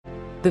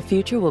The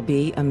future will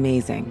be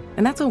amazing,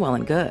 and that's all well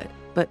and good.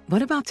 But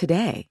what about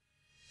today?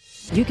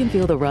 You can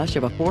feel the rush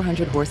of a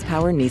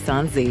 400-horsepower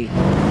Nissan Z.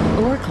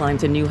 Or climb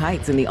to new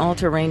heights in the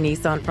all-terrain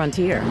Nissan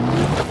Frontier.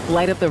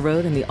 Light up the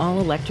road in the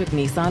all-electric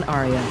Nissan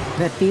Ariya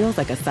that feels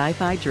like a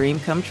sci-fi dream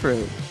come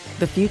true.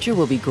 The future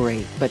will be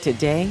great, but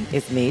today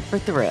is made for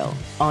thrill.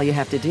 All you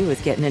have to do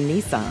is get in a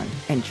Nissan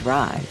and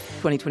drive.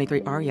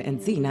 2023 Ariya and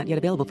Z not yet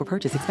available for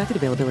purchase. Expected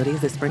availability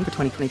is this spring for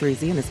 2023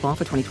 Z and this fall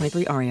for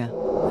 2023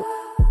 Ariya.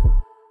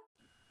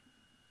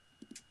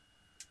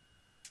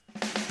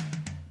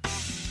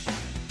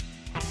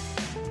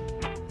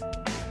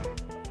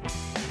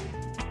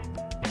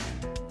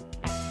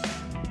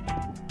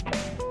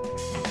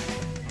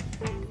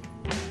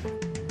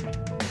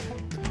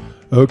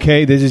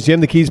 Okay, this is Jim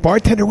the Keys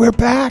bartender. We're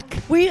back.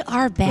 We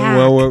are back.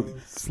 Well,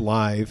 it's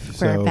live.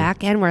 We're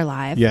back and we're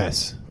live.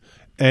 Yes.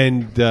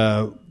 And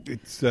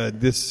it's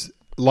this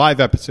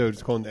live episode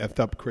is called Effed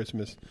Up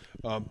Christmas.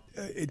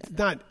 It's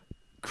not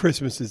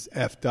Christmas is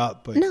effed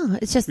up, but no,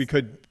 it's just we're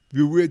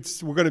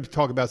going to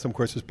talk about some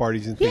Christmas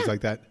parties and things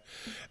like that.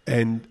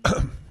 And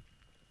I'm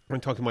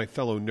going to talk to my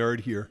fellow nerd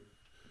here,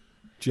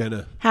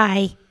 Jenna.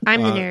 Hi,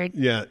 I'm the nerd.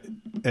 Yeah.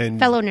 And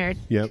fellow nerd.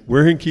 Yeah,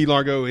 we're in Key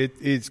Largo.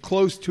 It's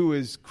close to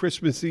as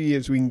Christmassy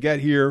as we can get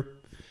here.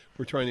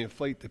 We're trying to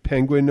inflate the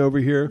penguin over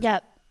here.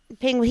 Yep.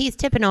 Penguin, he's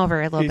tipping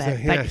over a little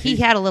bit, but he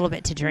had a little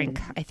bit to drink,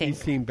 I think.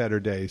 He's seen better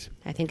days.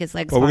 I think his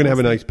legs. Well, we're going to have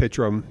a nice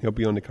picture of him. He'll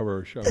be on the cover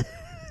of our show.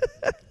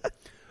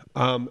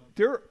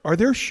 Are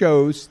there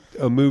shows,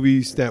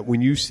 movies that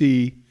when you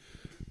see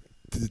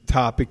the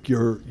topic,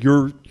 your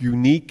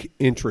unique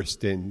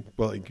interest in,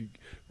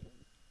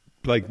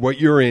 like what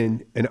you're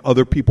in and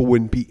other people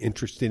wouldn't be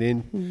interested in?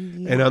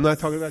 Yes. And I'm not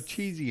talking about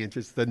cheesy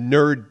interest, the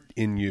nerd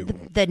in you.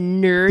 The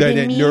nerd that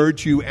in me?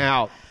 nerds you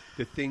out.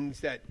 The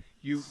things that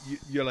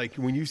you're like,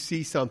 when you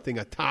see something,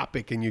 a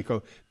topic, and you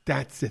go,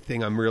 that's the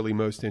thing I'm really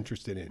most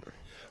interested in.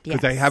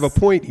 Because I have a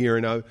point here,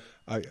 and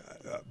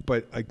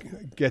but I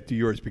get to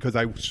yours because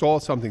I saw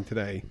something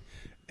today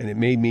and it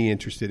made me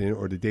interested in it,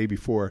 or the day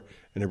before,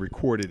 and I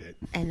recorded it.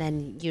 And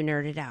then you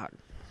nerded out.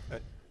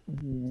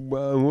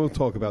 Well, we'll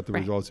talk about the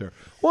results there.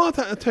 Well,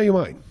 I'll tell you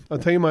mine.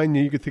 And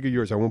you can think of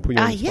yours. I won't put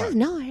you on the spot.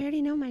 No, I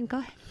already know mine. Go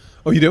ahead.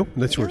 Oh, you do?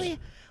 That's yours. Yeah.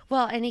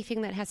 Well,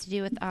 anything that has to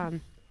do with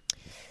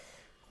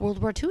World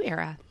War II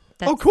era.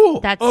 Oh, cool.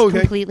 That's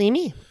completely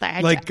me.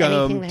 Like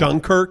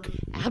Dunkirk?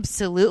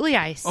 Absolutely.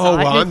 I saw it in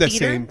the I'm the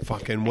theater. same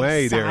fucking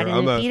way there. I saw it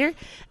in the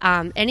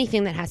theater.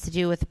 Anything that has to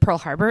do with Pearl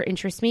Harbor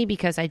interests me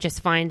because I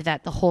just find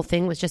that the whole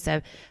thing was just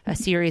a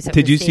series of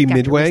Did you see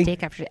Midway?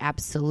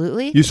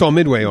 Absolutely. You saw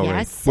Midway already?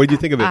 Yes. What did you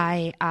think of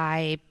it?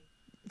 I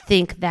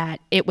think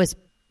that it was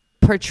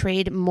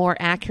portrayed more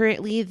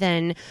accurately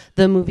than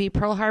the movie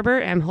Pearl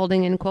Harbor. I'm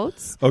holding in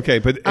quotes. Okay,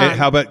 but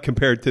how about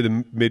compared to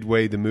the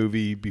Midway, the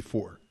movie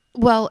before?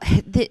 Well,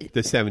 the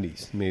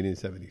 70s, made in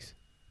the 70s.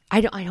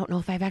 I don't know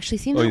if I've actually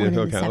seen that one in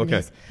the 70s.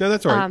 Okay. No,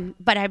 that's all right.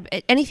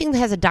 But anything that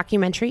has a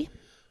documentary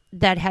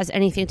that has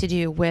anything to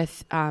do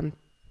with the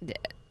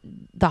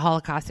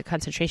Holocaust, the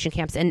concentration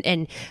camps,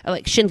 and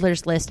like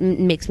Schindler's List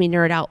makes me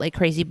nerd out like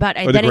crazy. But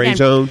the Gray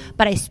Zone.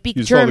 But I speak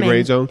you German, saw the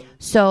Gray Zone?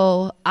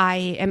 So I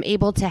am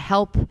able to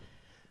help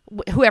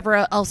whoever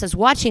else is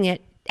watching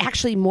it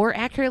actually more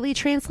accurately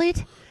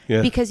translate.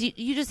 Yeah. Because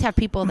you just have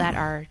people that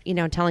are,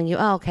 telling you,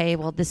 oh, okay,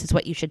 well, this is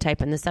what you should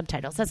type in the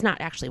subtitles. That's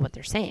not actually what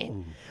they're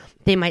saying.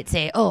 They might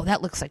say, oh,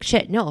 that looks like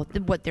shit. No,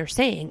 what they're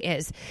saying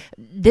is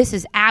this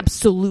is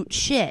absolute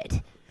shit.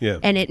 Yeah.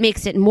 And it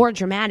makes it more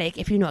dramatic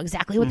if you know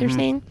exactly what they're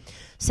saying.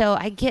 So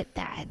I get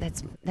that.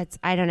 That's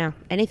I don't know.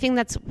 Anything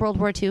that's World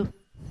War II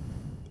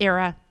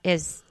era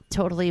is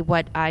totally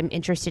what I'm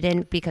interested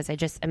in because I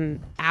just am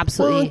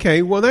absolutely... Well,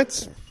 okay, well,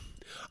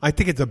 I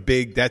think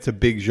that's a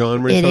big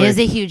genre. It is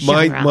a huge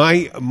genre.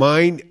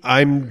 Mine,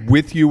 I'm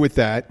with you with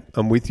that.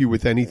 I'm with you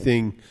with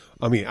anything.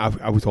 I mean,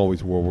 I was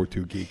always a World War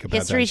II geek about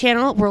History that.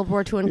 Channel, World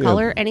War II in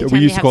color. Anytime we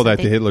used to call something.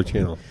 that the Hitler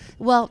Channel.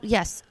 Well,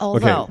 yes,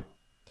 although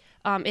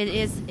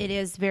it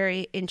is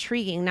very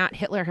intriguing, not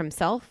Hitler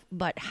himself,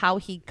 but how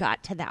he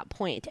got to that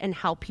point and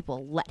how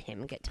people let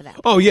him get to that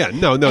point. Oh, yeah.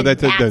 No,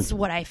 that's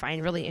what I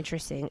find really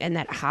interesting, and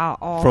that how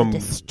all the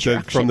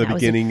destruction from the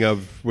beginning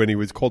of when he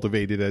was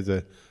cultivated as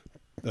a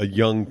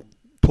young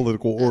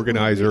political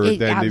organizer,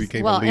 then he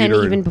became a leader.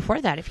 And even before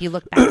that, if you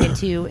look back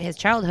into his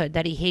childhood,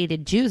 that he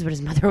hated Jews, but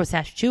his mother was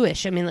half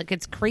Jewish. I mean, like,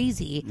 it's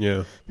crazy.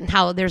 Yeah.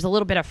 How there's a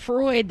little bit of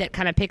Freud that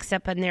kind of picks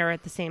up in there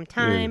at the same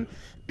time.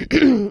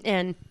 Yeah.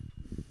 And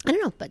I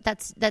don't know, but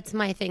that's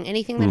my thing.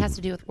 Anything that has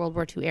to do with World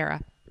War II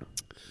era.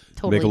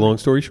 Totally. Make a long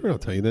story short, I'll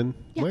tell you then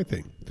my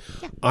thing.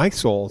 Yeah. I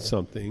saw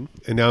something,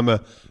 and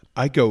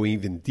I go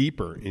even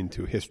deeper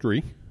into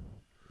history.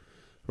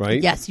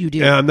 Right? Yes, you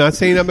do. And I'm not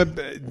saying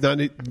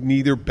I'm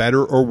neither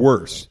better or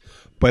worse,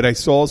 but I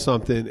saw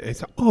something and I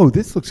said, oh,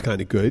 this looks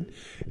kind of good.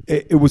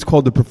 It was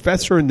called The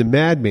Professor and the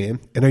Madman,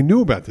 and I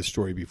knew about this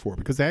story before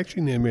because I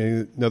actually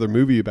made another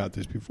movie about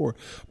this before,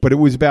 but it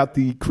was about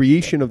the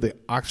creation of the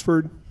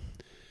Oxford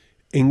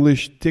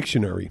English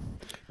Dictionary,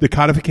 the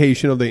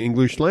codification of the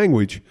English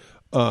language.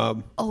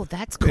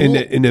 That's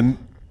cool.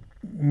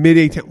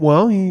 Mid-18.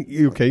 Well,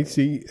 okay,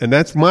 see, and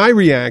that's my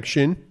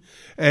reaction.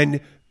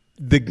 And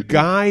the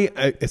guy,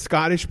 a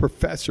Scottish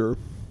professor,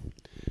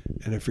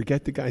 and I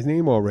forget the guy's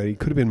name already.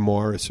 Could have been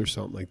Morris or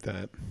something like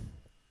that.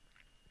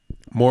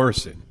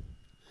 Morrison.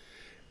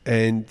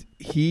 And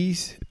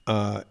he's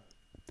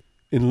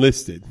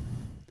enlisted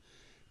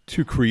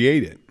to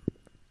create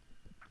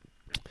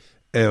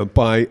it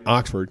by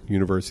Oxford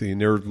University.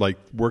 And they're like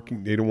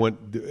working, they don't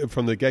want,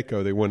 from the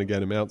get-go, they want to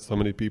get him out. So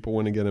many people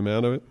want to get him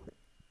out of it.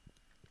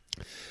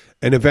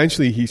 And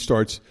eventually he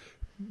starts,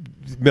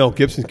 Mel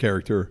Gibson's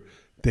character,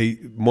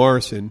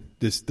 Morrison,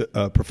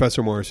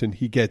 Professor Morrison,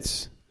 he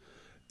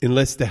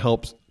enlists the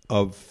help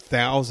of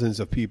thousands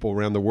of people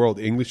around the world,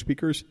 English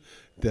speakers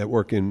that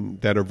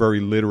are very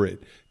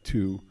literate,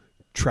 to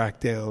track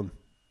down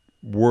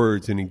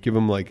words, and give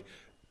them like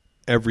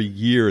every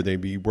year they'd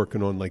be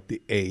working on like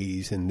the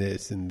A's and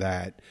this and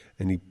that,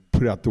 and he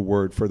put out the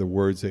word for the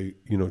words. They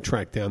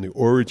track down the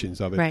origins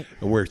of it, right,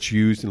 and where it's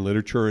used in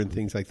literature and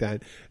things like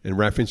that, and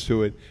reference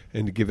to it,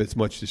 and to give as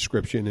much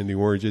description in the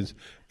origins,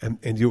 and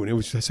it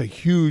was just a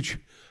huge.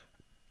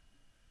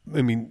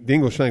 I mean, the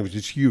English language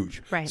is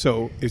huge, right?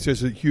 So it's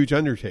just a huge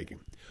undertaking.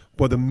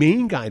 Well, the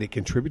main guy that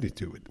contributed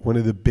to it, one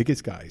of the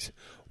biggest guys,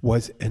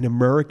 was an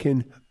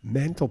American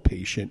mental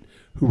patient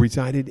who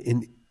resided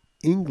in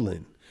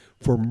England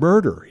for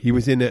murder. He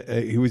was in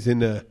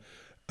a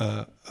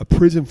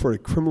prison for the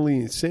criminally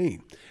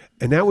insane,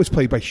 and that was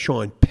played by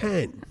Sean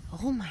Penn.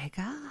 Oh my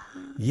God!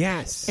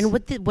 Yes. And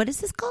what is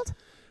this called?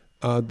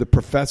 The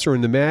Professor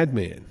and the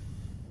Madman.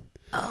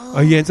 Oh.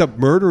 He ends up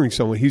murdering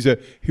someone.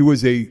 He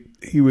was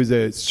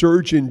a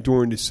surgeon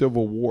during the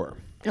Civil War.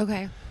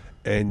 Okay.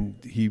 And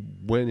he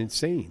went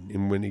insane.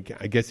 And when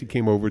I guess he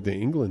came over to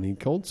England, he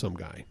killed some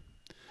guy.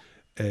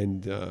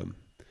 And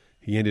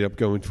he ended up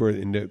going for it.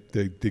 And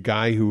the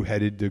guy who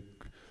headed the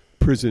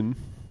prison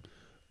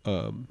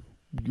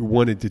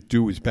wanted to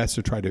do his best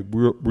to try to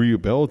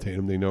rehabilitate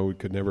him. They know he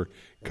could never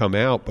come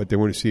out, but they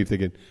want to see if they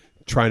could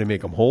try to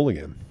make him whole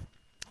again.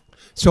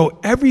 So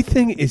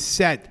everything is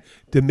set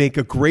to make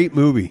a great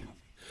movie.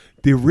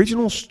 The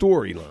original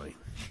storyline,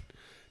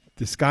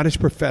 the Scottish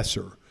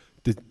professor,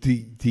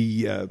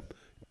 the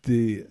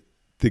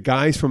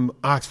guys from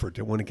Oxford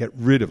that want to get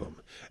rid of him,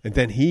 and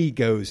then he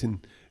goes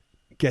and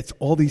gets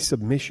all these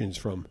submissions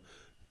from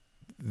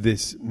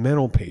this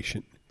mental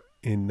patient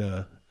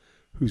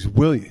who's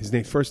William.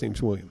 His first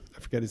name's William. I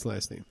forget his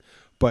last name,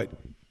 but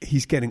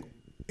he's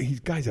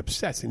guy's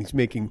obsessed, and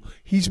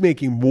he's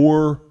making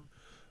more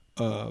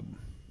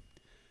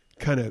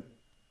kind of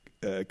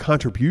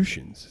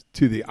contributions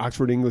to the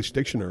Oxford English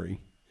Dictionary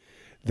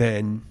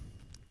than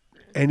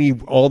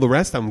all the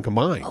rest of them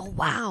combined. Oh,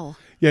 wow.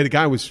 Yeah, the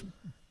guy was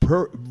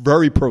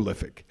very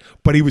prolific,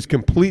 but he was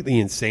completely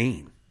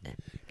insane.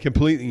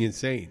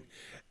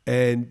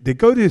 And they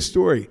go to his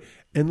story,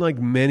 and like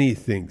many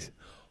things,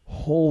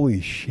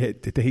 holy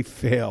shit, did they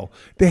fail.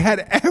 They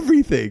had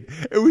everything.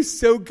 It was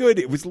so good.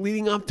 It was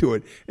leading up to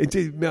it.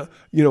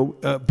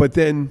 But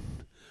then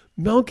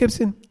Mel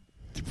Gibson,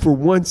 for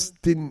once,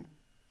 didn't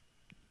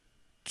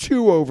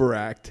too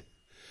overact.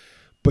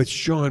 But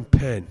Sean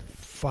Penn,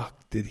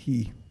 did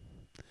he...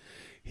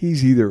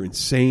 He's either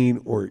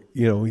insane or,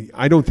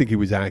 I don't think he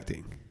was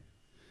acting.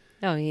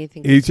 No, you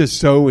think he's just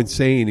so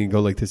insane. And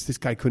go like this. This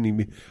guy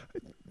couldn't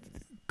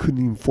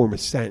even form a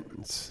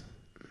sentence.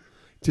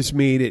 Just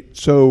made it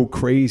so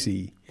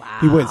crazy. Wow.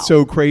 He went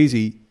so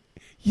crazy.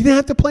 You didn't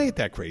have to play it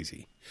that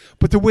crazy.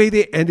 But the way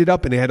they ended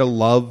up, and they had a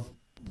love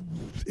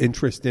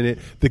interest in it.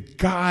 The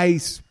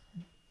guy's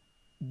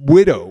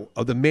widow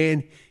of the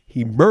man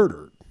he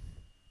murdered.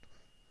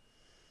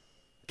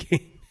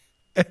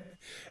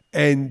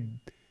 And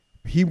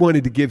he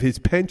wanted to give his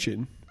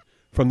pension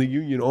from the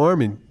Union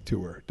Army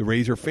to her to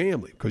raise her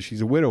family because she's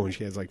a widow and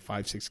she has like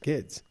 5-6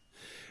 kids.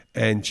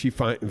 And she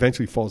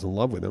eventually falls in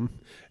love with him,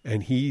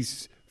 and he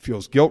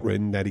feels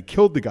guilt-ridden that he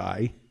killed the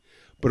guy,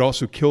 but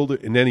also killed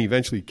it, and then he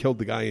eventually killed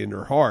the guy in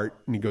her heart,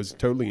 and he goes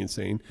totally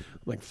insane. I'm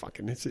like,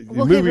 fucking, the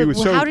movie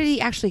was so... How did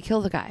he actually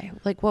kill the guy?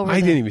 Like, what were I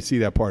didn't even see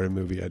that part of the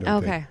movie, I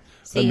don't think. Okay.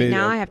 See,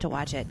 now I have to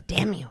watch it.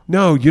 Damn you.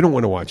 No, you don't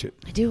want to watch it.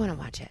 I do want to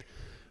watch it.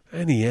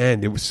 In the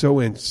end, it was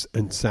so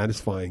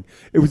unsatisfying.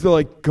 It was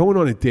like going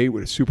on a date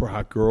with a super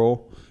hot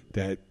girl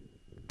that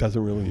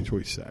doesn't really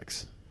enjoy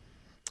sex.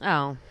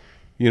 Oh.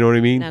 You know what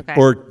I mean? Okay.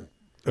 Or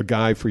a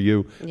guy for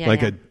you,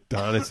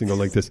 Adonis, and go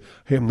like this.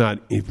 Hey, I'm not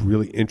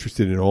really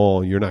interested at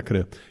all. You're not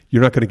gonna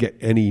get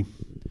any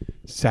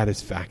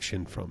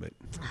satisfaction from it.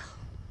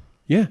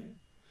 Yeah,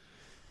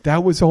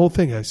 that was the whole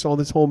thing. I saw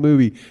this whole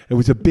movie. It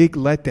was a big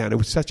letdown. It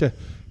was such a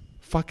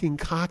fucking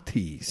cock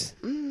tease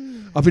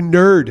of a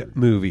nerd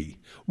movie.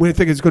 When I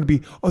think it's going to be,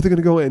 they're going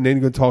to go, and then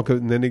you're going to talk,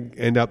 and then they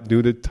end up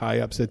doing the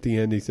tie-ups at the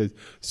end. He says,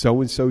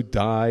 so-and-so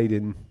died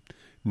in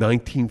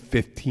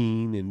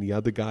 1915, and the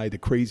other guy, the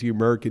crazy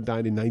American,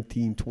 died in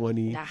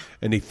 1920.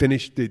 And they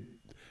finished the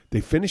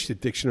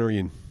dictionary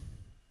in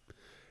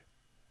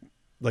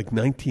like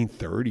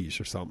 1930s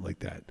or something like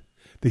that.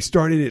 They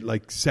started it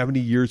like 70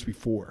 years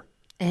before.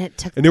 And it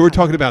took they were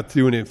talking about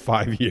doing it in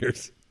 5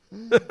 years.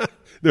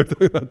 They're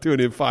talking about doing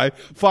it in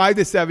 5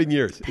 to 7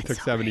 years. It took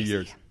so 70 crazy.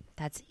 years.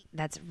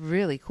 That's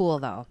really cool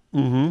though.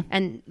 Mm-hmm.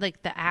 And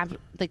like the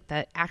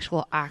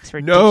actual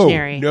Oxford No.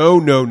 Dictionary. No.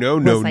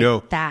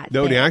 That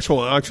No, big. the actual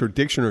Oxford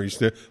Dictionary is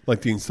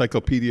like the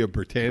Encyclopedia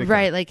Britannica.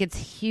 Right, like it's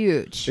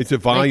huge. It's a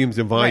volumes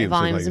and volumes. Right,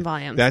 volumes and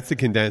volumes. That's the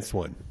condensed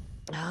one.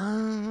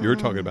 Oh. You're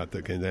talking about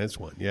the condensed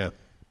one, yeah.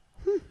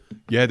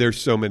 Yeah,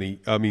 there's so many.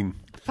 I mean,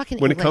 Fucking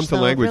when English, it comes to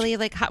though, language, really,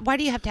 like, why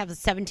do you have to have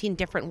 17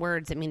 different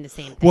words that mean the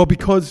same thing? well,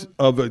 because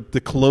of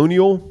the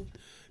colonial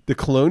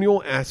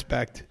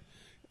aspect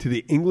to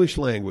the English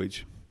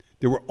language.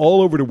 They were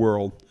all over the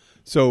world.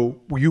 So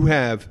you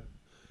have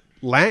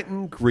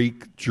Latin,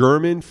 Greek,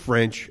 German,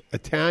 French,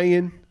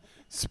 Italian,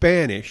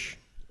 Spanish.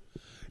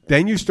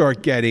 Then you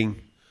start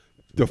getting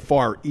the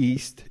Far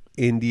East,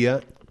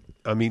 India.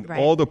 I mean, Right.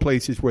 all the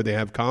places where they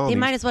have colonies. They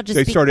might as well just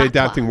They speak started Bakwa.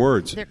 adapting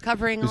words. They're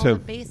covering all So- the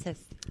bases.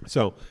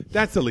 So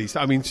that's the least.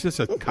 I mean, it's just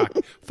a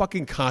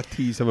fucking cock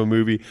tease of a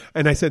movie.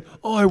 And I said,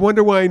 "Oh, I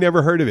wonder why I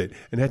never heard of it."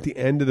 And at the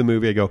end of the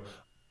movie, I go,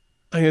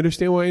 "I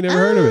understand why I never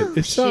heard of it.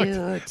 It sucked."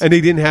 shoot. And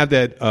they didn't have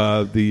that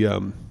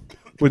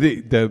with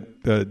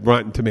the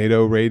Rotten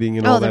Tomato rating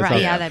and all that stuff.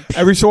 yeah, that-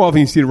 Every so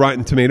often you see the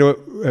Rotten Tomato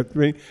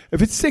rating.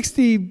 If it's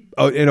 60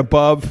 and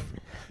above,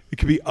 it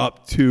could be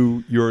up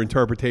to your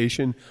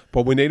interpretation.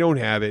 But when they don't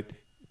have it,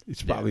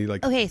 it's probably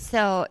like Okay,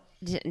 so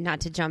not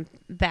to jump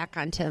back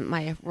onto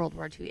my World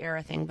War II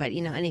era thing, but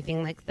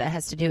anything like that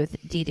has to do with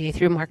D-Day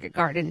through Market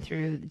Garden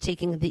through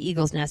taking the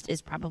Eagle's Nest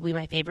is probably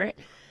my favorite.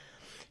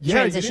 yeah. You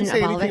Transition didn't say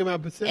of all of anything it.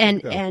 about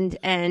Pacific, though.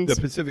 and The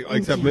Pacific,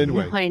 except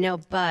Midway. I know,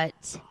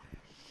 but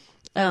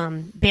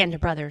Band of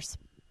Brothers.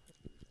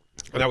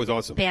 Oh, that was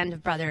awesome. Band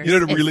of Brothers. You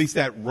know, to is release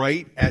that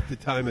right at the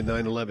time of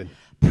 9/11.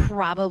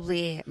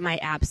 probably my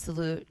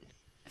absolute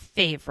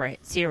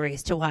favorite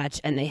series to watch,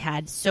 and they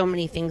had so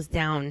many things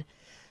down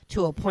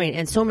to a point,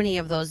 and so many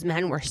of those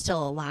men were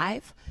still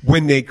alive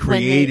When they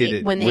created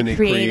it. When they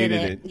created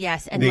it,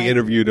 yes, and they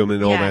interviewed them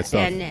and all that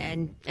stuff.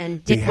 And They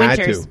Dick had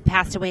Winters to.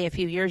 passed away a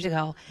few years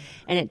ago,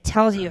 and it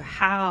tells you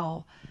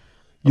how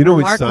You know,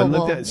 his son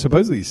remarkable- lived down.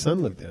 Supposedly, his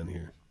son lived down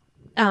here.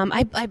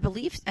 I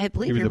believe He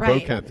was you're a right.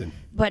 boat captain.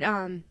 But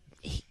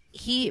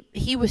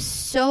he was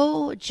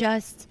so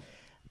just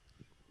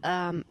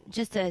a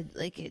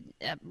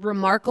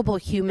remarkable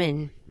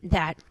human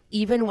that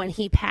even when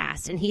he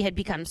passed, and he had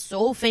become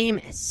so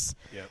famous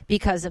Yeah.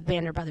 because of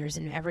Band of Brothers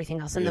and everything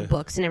else, and the Yeah.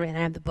 books and everything.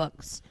 I have the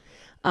books.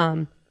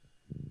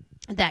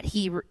 That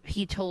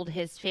he told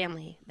his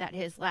family that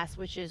his last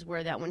wishes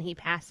were that when he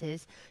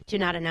passes, to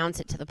not announce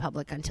it to the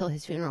public until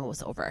his funeral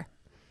was over.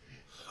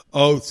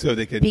 Oh, so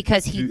they could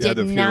Because he have did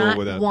the funeral not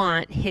without.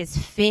 want his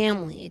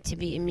family to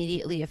be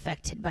immediately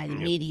affected by the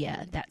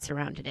media that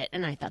surrounded it,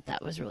 and I thought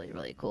that was really,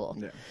 really cool.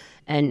 Yeah.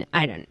 And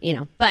I don't,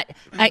 but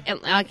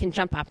I can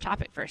jump off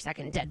topic for a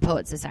second. Dead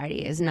Poet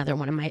Society is another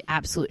one of my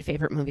absolute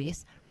favorite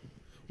movies.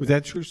 Was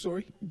that a true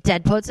story?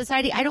 Dead Poet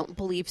Society? I don't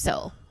believe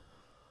so,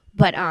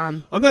 but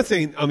I'm not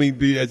saying. I mean,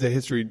 be as a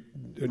history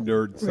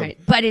nerd, so right.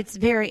 But it's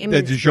very. I mean,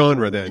 that's a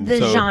genre then. the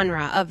so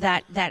genre of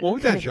that. What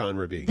would that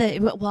genre be?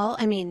 Well,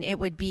 I mean, it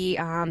would be.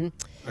 A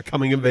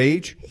coming of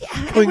age.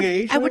 I would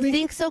maybe?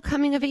 think so,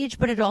 coming of age,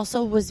 but it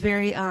also was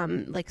very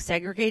like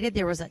segregated.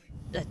 There was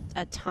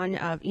a ton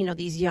of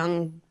these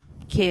young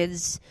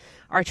kids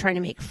are trying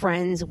to make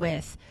friends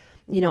with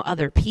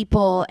other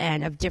people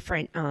and of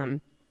different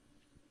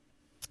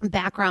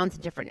backgrounds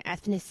and different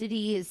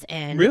ethnicities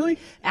and Really?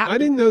 I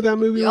didn't know that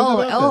movie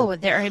was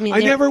about that. I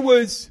never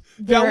was.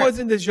 That there-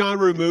 wasn't the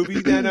genre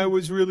movie that I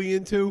was really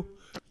into.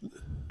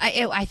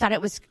 I thought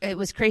it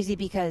was crazy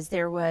because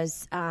there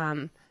was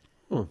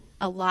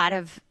a lot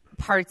of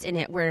parts in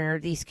it where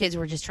these kids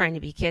were just trying to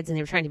be kids and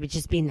they were trying to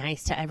just be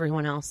nice to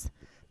everyone else.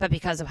 But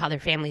because of how their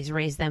families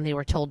raised them, they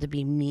were told to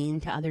be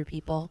mean to other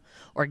people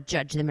or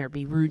judge them or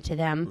be rude to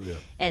them. Yeah.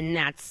 And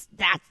that's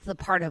the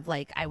part of,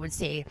 like, I would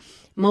say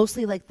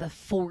mostly like the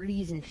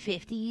 40s and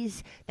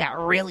 50s that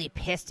really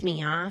pissed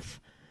me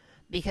off,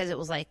 because it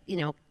was like,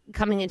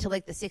 coming into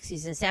like the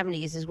 60s and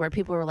 70s is where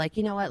people were like,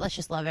 you know what, let's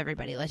just love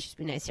everybody. Let's just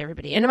be nice to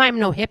everybody. And I'm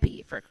no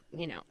hippie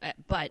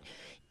but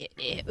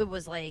it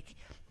was like,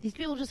 these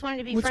people just wanted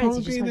to be What's friends. wrong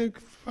with being a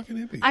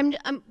fucking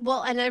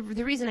hippie?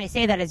 The reason I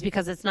say that is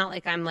because it's not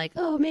like I'm like,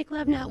 oh, make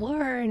love, not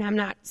war, and I'm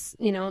not,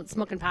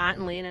 smoking pot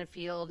and laying in a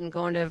field and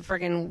going to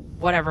friggin'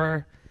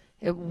 whatever,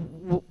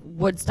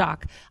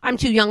 Woodstock. I'm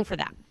too young for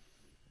that.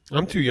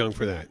 I'm too young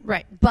for that.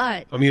 Right,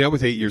 but I mean, I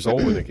was 8 years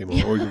old when it came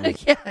out. Or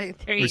yeah,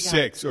 there you or go.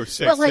 six, or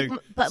six, But like,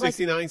 six but like,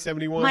 69,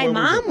 71. my what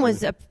mom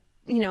was it?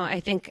 was I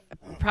think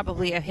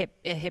probably a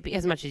hippie,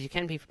 as much as you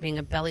can be for being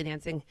a belly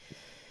dancing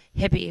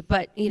hippie.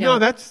 But No,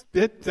 that's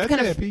a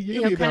kind of, hippie. You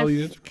can be a belly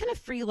dancer. kind of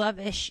free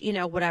love-ish,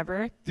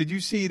 whatever. Did you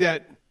see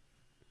that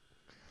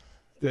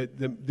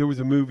there was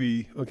a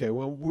movie? Okay,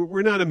 well,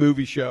 we're not a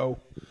movie show,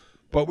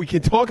 but we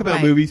can talk about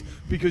Right. movies,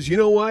 because you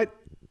know what?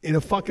 In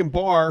a fucking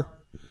bar,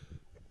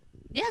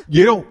 Yeah.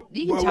 you don't.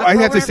 You can well, talk I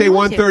about have to whatever say you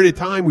want 1/3 of the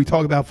time we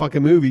talk about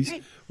fucking movies.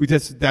 Right.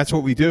 That's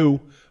what we do.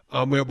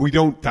 We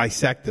don't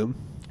dissect them.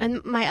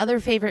 And my other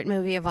favorite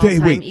movie of all Hey,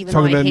 time, wait, even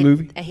talking though about a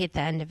movie? I hate the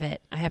end of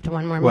it. I have to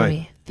one more What?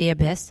 movie, The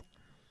Abyss.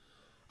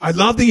 I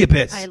love The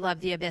Abyss. I love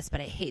The Abyss, but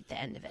I hate the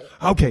end of it.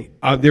 Okay,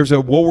 there's a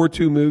World War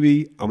II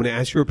movie. I'm going to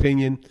ask your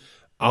opinion.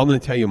 I'm going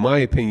to tell you my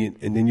opinion,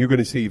 and then you're going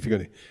to see if you're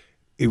going to.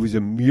 It was a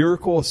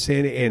Miracle of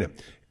Santa Ana.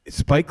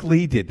 Spike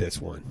Lee did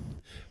this one.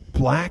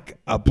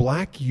 A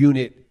black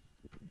unit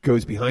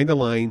goes behind the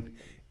line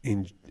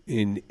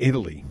in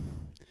Italy,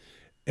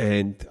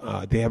 and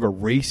they have a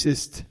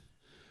racist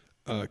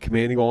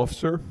commanding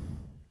officer,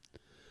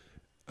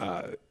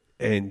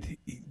 and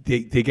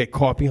they get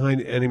caught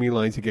behind enemy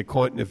lines. They get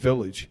caught in a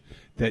village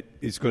that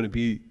is going to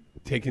be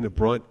taking the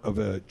brunt of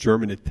a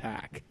German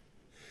attack.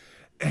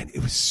 And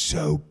it was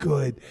so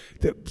good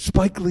that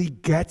Spike Lee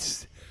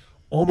gets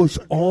almost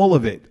all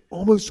of it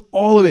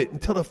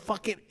until the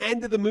fucking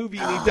end of the movie.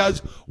 And he does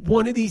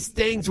one of these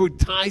things where he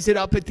ties it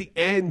up at the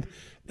end.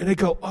 And I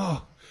go,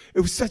 oh, it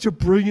was such a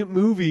brilliant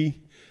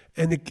movie.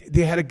 And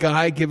they had a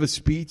guy give a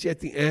speech at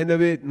the end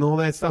of it and all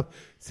that stuff. I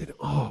said,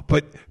 oh,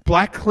 but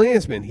Black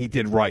Klansman, he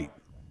did right.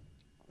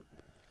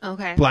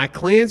 Okay. Black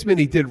Klansman,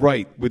 he did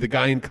right with the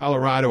guy in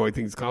Colorado. I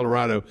think it's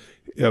Colorado.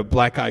 A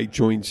black guy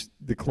joins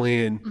the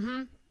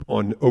Klan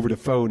on over the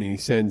phone, and he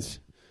sends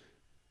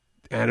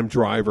Adam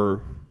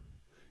Driver,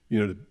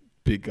 the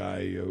big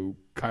guy,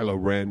 Kylo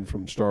Ren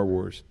from Star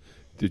Wars,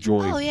 to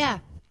join. Oh yeah.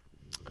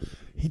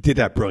 He did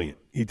that brilliant.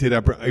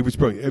 It was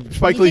brilliant.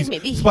 Spike Lee's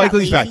back.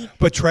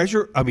 But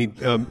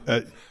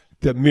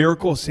the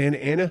Miracle of Santa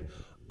Ana.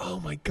 Oh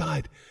my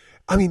God!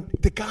 I mean,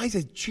 the guy's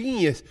a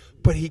genius,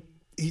 but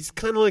he's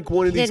kind of like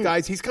one of these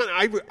guys. He's kind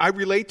of I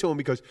relate to him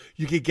because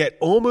you could get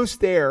almost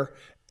there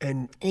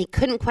and he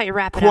couldn't quite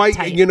wrap it up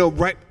tight.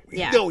 Right?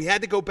 Yeah. No, he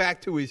had to go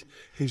back to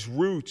his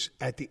roots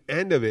at the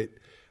end of it.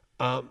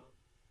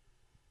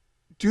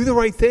 Do the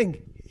right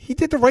thing. He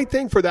did the right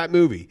thing for that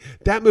movie.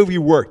 That movie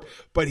worked,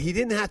 but he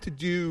didn't have to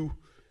do.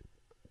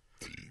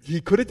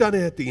 He could have done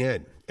it at the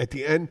end. At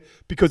the end,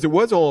 because it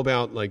was all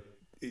about like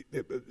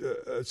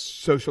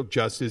social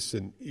justice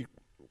and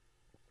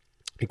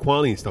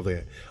equality and stuff like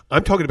that.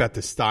 I'm talking about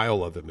the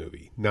style of the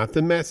movie, not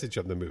the message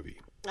of the movie.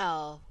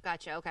 Oh,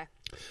 gotcha. Okay.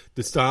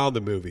 The style of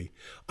the movie.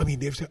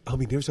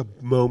 There's a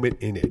moment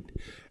in it,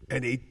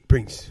 and it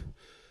brings.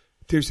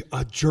 There's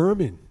a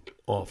German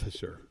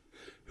officer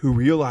who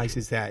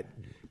realizes that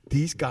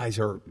these guys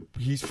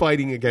he's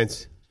fighting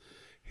against.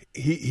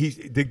 He's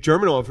the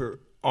German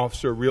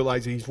officer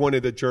realizes he's one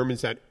of the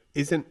Germans that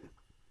isn't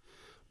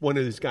one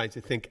of those guys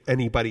that think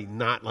anybody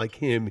not like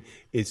him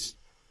is.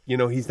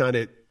 He's not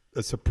a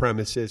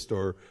supremacist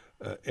or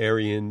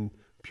Aryan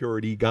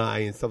purity guy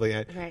and stuff like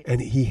that. Right. And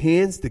he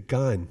hands the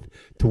gun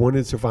to one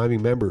of the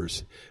surviving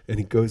members, and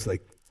he goes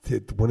like to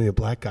one of the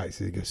black guys.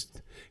 And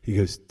he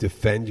goes,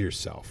 defend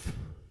yourself.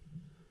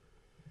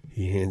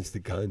 He hands the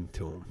gun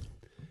to him.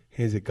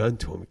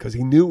 Because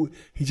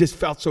he just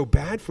felt so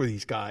bad for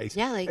these guys.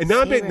 Yeah, like and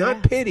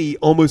not pity,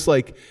 almost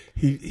like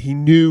he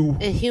knew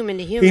a human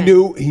to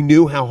human. He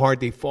knew how hard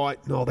they fought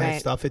and all that Right.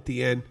 stuff at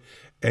the end,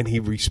 and he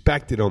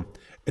respected them.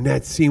 And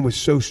that scene was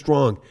so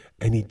strong,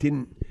 and he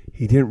didn't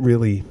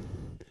really.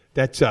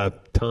 That's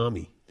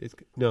Tommy.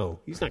 No,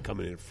 he's not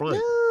coming in front.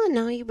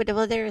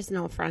 Well, there is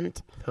no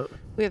front.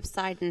 We have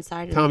side and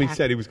side. And Tommy back.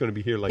 said he was going to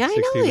be here like Yeah,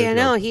 16 minutes I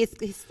know. ago. He's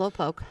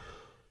slowpoke.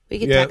 We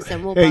can text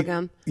him. We'll Hey, bug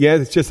him. Yeah,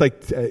 it's just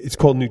like it's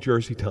called New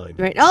Jersey time.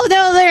 Right. Oh,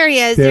 no, there he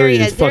is. There he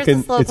is. There's the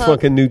slowpoke. It's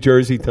fucking New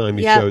Jersey time.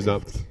 He Yep. shows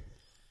up.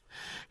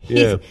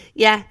 Yeah.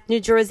 Yeah, New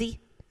Jersey.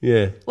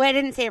 Yeah. Well, I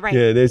didn't say it right.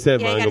 Yeah, there's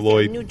that I gotta say it.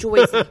 mongoloid. New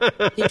Jersey.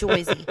 New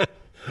Jersey.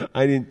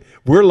 I didn't.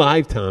 We're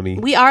live, Tommy.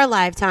 We are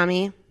live,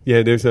 Tommy.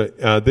 Yeah, there's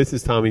this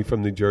is Tommy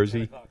from New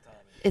Jersey.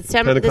 It's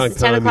 10 o'clock this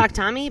is 10 Tommy. o'clock,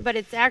 Tommy, but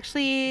it's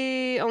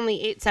actually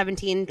only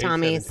 8:17,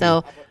 Tommy.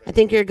 So I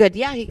think you're good.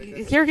 Yeah,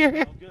 you're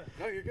here.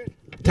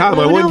 Tom,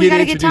 No, I want we you to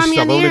gotta get introduce Tommy yourself. on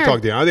I the want to air.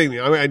 talk to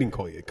you. I didn't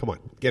call you. Come on,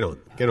 get on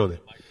there.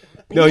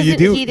 No, He you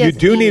do. doesn't- he You doesn't-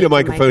 do he need needs a a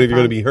microphone if you're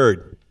going to microphone. be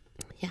heard,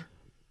 Yeah.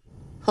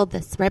 Hold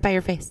this right by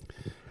your face.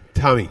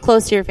 Tommy.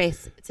 Close to your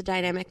face. It's a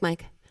dynamic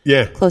mic.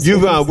 Yeah, Close to your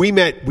face. we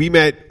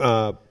met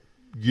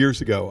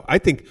years ago. I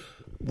think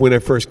when I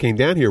first came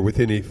down here,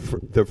 within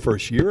the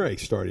first year I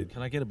started.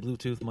 Can I get a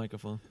Bluetooth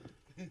microphone?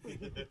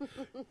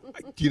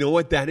 Do you know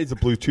what? That is a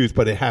Bluetooth,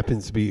 but it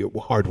happens to be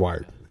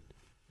hardwired.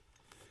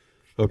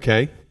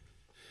 Okay,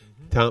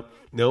 Tom.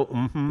 No,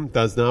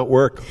 does not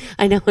work.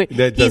 I know. That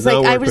does He's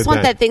not like, I work just with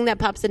want that thing that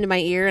pops into my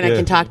ear and I Yeah.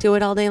 can talk to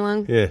it all day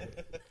long. Yeah.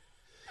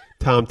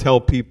 Tom,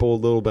 tell people a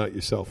little about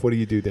yourself. What do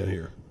you do down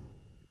here?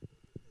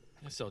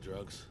 I sell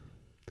drugs.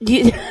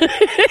 You-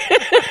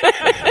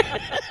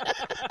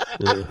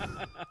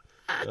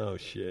 Oh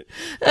shit.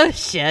 oh,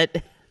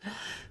 shit.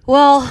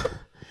 Well,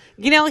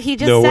 he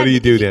just No, said, what do you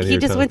do down he here,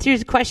 just Tom? went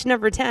through question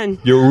number 10.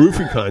 You're a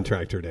roofing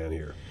contractor down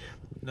here.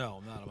 No,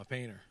 I'm not. I'm a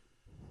painter.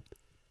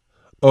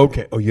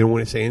 Okay. Oh, you don't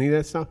want to say any of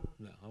that stuff?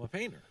 No, I'm a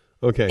painter.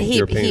 Okay, He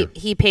you're a painter.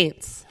 he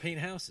paints. Paint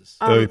houses.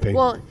 You paint.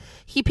 Well,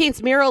 he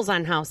paints murals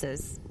on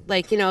houses.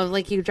 Like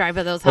you drive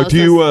by those Oh, houses. do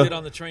you Get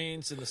on the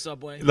trains and the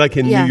subway. like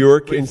in Yeah. New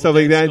York Grateful and stuff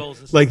like Dead that? skulls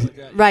and stuff Like like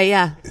that. Right,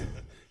 yeah.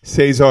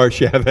 Cesar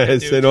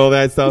Chavez and all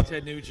that stuff.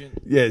 Ted Nugent.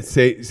 Yeah,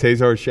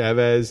 Cesar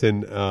Chavez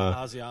and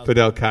Ozzy Osbourne.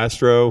 Fidel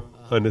Castro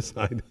on the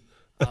side.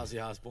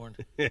 Ozzy Osbourne.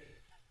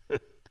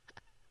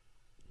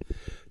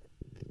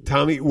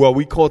 Tommy, well,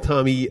 we call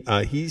Tommy,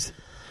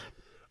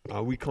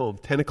 we call him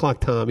 10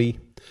 o'clock Tommy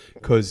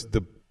because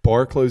the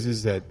bar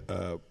closes at,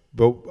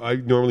 I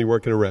normally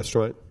work in a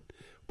restaurant.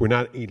 We're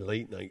not a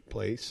late night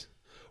place.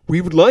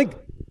 We would like,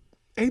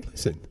 hey,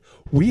 listen,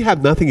 we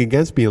have nothing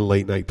against being a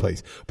late night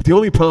place. But the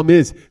only problem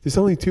is there's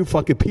only 2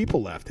 fucking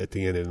people left at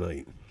the end of the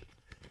night.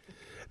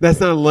 That's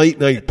not a late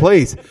night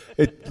place.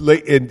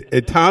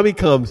 And Tommy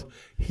comes,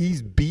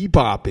 he's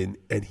bebopping,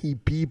 and he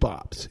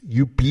bebops.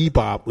 You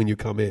bebop when you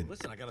come in.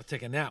 Listen, I got to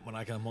take a nap when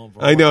I come home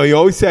from I know. work. He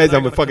always says,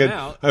 I'm I'm a gonna fucking.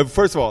 come out.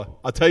 First of all,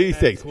 I'll tell you these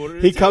things. quarter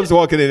to He 10. comes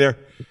walking in there.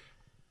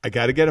 I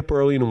got to get up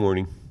early in the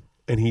morning,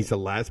 and he's the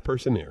last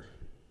person there.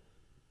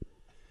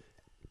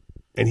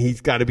 And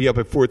he's got to be up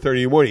at 4:30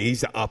 in the morning.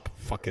 He's up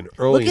fucking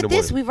early Look in the at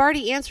this. morning. We've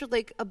already answered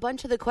like a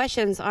bunch of the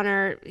questions on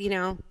our,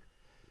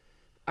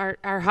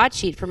 our hot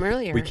sheet from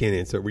earlier. We can't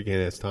answer. We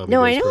can't ask Tommy. No,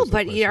 those I know, personal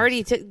but you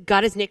questions. already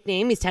got his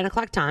nickname. He's 10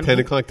 o'clock Tommy. 10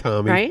 o'clock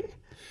Tommy. Right?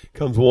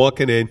 Comes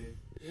walking in.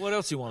 What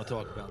else you want to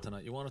talk about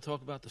tonight? You want to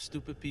talk about the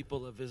stupid people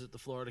that visit the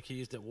Florida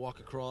Keys that walk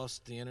across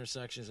the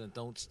intersections and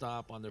don't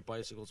stop on their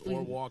bicycles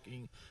or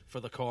walking for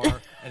the car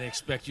and they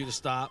expect you to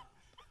stop?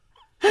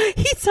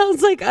 He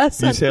sounds like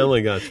us. You sound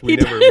like us. We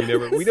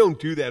don't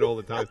do that all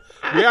the time.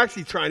 We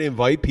actually try to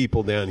invite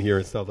people down here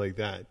and stuff like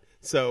that.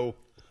 So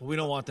We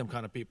don't want them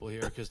kind of people here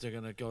because they're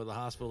going to go to the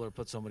hospital or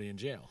put somebody in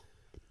jail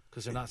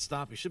because they're not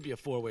stopping. It should be a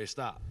 4-way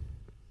stop.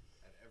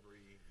 At every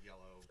yellow.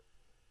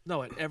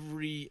 No, at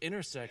every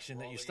intersection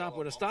that you stop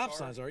where the stop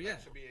signs are, yeah.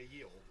 That should be a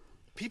yield.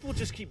 People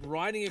just keep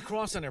riding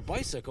across on their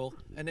bicycle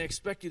and they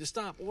expect you to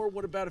stop. Or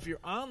what about if you're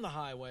on the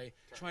highway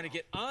trying to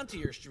get onto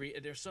your street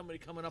and there's somebody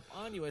coming up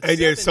on you at and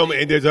there's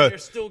 70 there's and you're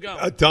still going.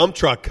 a dump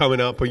truck coming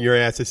up on your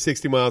ass at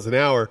 60 miles an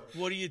hour.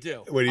 What do you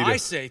do? What do you do? I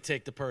say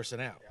take the person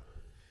out.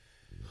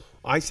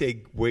 I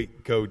say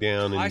wait, go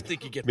down and I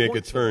think you get make a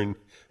points for turn.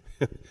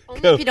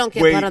 Only if you don't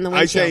get blood on the I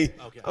windshield. say,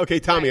 okay,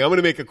 Tommy, I'm going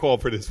to make a call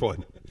for this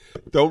one.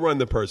 Don't run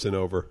the person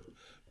over.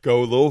 Go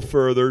a little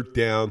further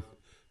down,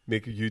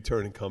 make a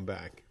U-turn, and come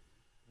back.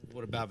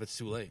 What about if it's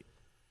too late?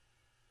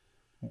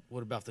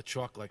 What about if the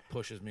truck like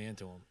pushes me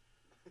into him?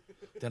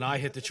 Then I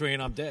hit the tree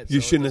and I'm dead. You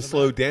so it shouldn't have doesn't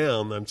slowed matter.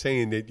 down. I'm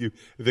saying that if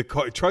the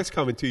truck's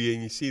coming to you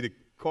and you see the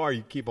car,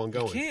 you keep on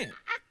going. You can't.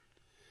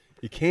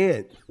 You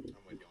can't.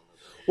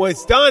 When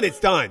it's done, it's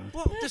done.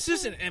 Well, this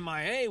isn't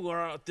MIA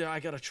where I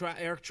got a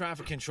air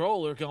traffic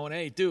controller going,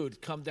 hey, dude,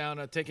 come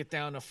down, take it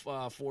down to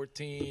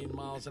 14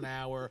 miles an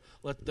hour.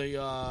 Let the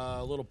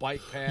little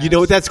bike pass. You know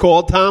what that's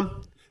called,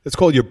 Tom? That's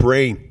called your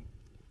brain.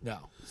 No,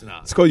 it's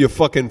not. It's called your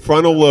fucking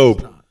frontal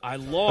lobe. I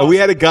lost. And we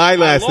had a guy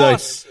last I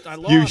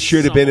night. You lost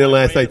should have been in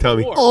someone last right night, at the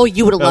Tommy. war. Oh,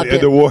 you would have loved at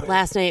it. the war.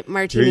 Last night,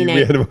 martini We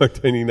night. had a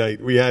martini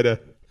night. We had a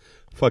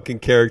fucking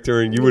character,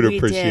 and you would We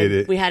appreciate did.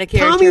 it. We had a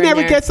character Tommy in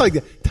never there. gets like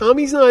that.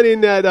 Tommy's not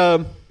in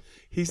that.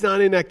 He's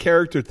not in that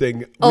character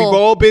thing. Oh. We've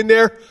all been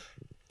there.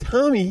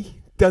 Tommy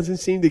doesn't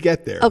seem to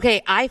get there.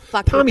 Okay, I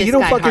fucked Tommy, with you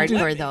this don't guy fucking do-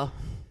 hardcore, though.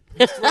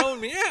 It's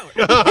throwing me out.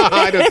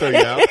 I don't throw you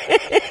out.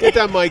 Get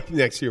that mic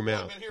next to your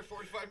mouth. I've been here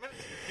 45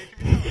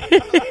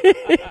 minutes.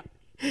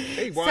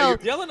 Hey, why So- you-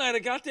 The other night I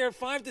got there at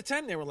 5 to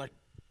 10. They were like,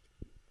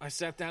 I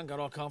sat down, got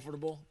all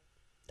comfortable.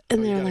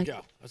 And You they're gotta like, go.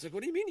 I was like,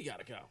 what do you mean you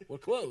gotta go? We're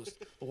closed.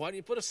 Well, why do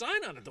you put a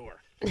sign on the door?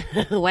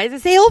 why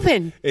does it say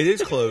open? It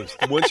is closed.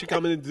 Once you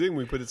come in the thing,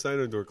 we put a sign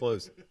on the door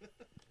closed.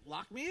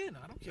 Lock me in.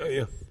 I don't care.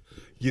 Yeah.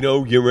 You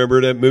know, you remember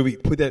that movie?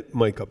 Put that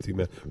mic up to you,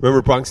 man.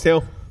 Remember Bronx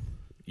Tale?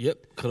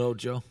 Yep, Colo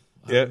Joe.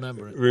 I Yeah.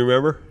 remember it.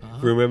 Remember?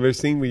 Remember the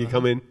scene where you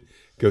come in,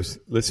 goes,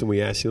 listen,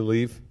 we asked you to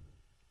leave,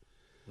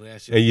 We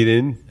asked you and you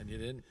didn't? and you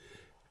didn't.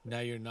 Now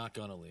you're not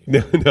gonna leave.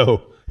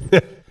 No.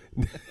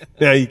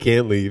 Now you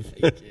can't leave.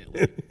 You can't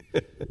leave.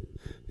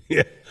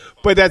 Yeah.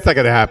 But that's not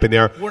going to happen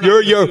there. We're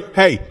not-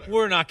 Hey,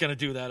 We're not gonna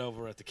do that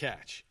over at the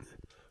catch.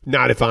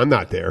 not if I'm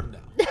not there.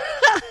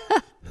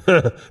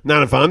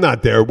 Not if I'm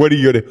not there. What are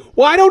you going to?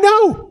 Well, I don't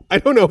know. I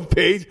don't know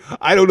Paige.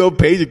 I don't know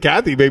Paige and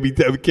Kathy. Maybe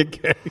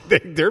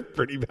they're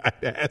pretty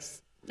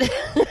badass.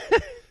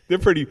 They're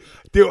pretty.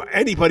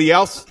 Anybody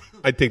else?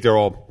 I think they're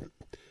all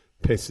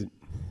pissed.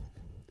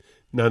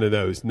 None of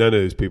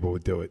those people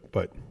would do it.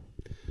 But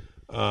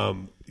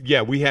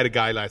yeah, we had a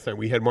guy last night.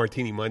 We had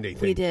Martini Monday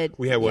thing. We did.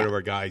 We had one Yeah. of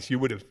our guys. You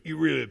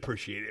really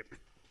appreciate it.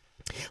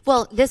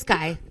 Well, this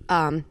guy,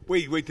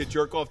 Wait, the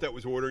jerk off that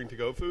was ordering to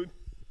go food?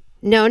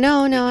 no. Did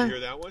you hear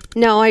that one?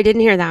 No, I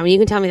didn't hear that one. You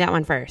can tell me that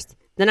one first.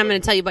 Then I'm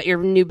going to tell you about your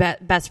new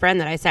best friend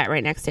that I sat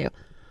right next to.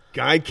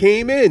 Guy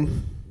came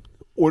in,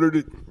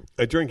 ordered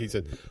a drink. He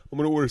said, I'm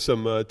going to order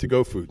some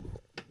to-go food.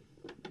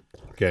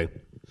 Okay.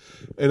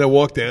 And I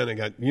walked down and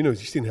got, you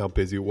seen how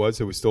busy it was.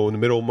 It was still in the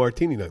middle of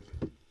martini night.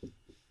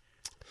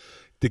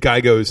 The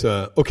guy goes,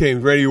 okay,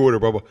 I'm ready to order,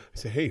 blah, blah. I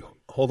said, hey,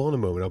 hold on a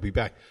moment. I'll be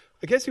back.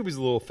 I guess he was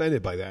a little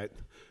offended by that.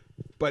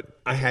 But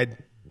I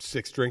had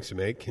 6 drinks to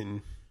make,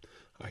 and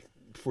I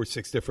for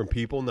 6 different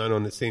people, not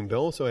on the same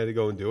bill, so I had to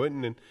go and do it,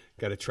 and then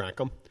got to track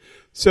them.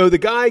 So the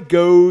guy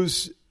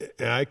goes,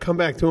 and I come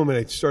back to him, and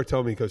I start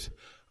telling him, he goes,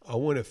 I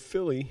want a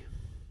Philly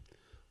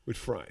with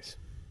fries.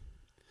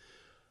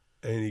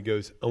 And he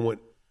goes, I want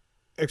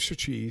extra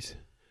cheese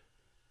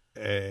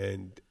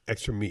and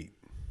extra meat.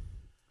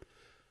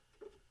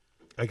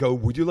 I go,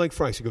 would you like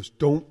fries? He goes,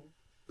 don't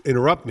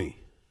interrupt me.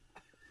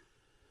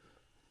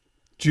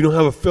 Do you know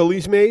how a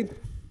Philly's made?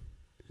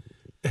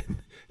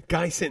 And the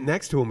guy sitting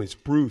next to him is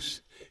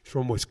Bruce. He's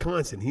from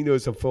Wisconsin. He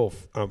knows I'm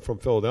from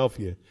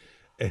Philadelphia.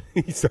 And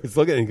he starts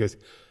looking at it and he goes,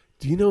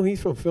 do you know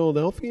he's from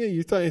Philadelphia?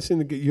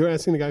 You're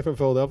asking the guy from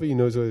Philadelphia, he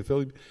knows what a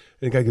Philly. And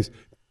the guy goes,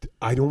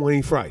 I don't want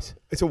any fries.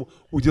 I said,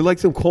 would you like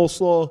some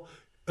coleslaw,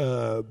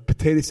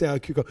 potato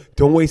salad, cucumber?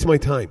 Don't waste my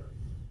time.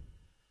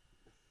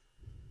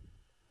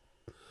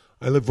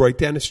 I live right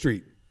down the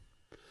street.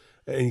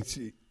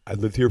 And I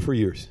lived here for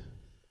years.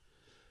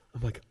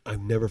 I'm like,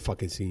 I've never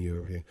fucking seen you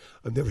over here.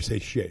 I've never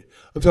said shit.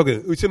 I'm talking,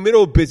 it was the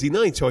middle of a busy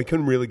night, so I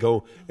couldn't really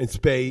go and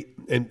spend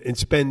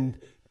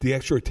the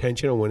extra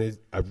attention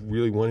I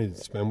really wanted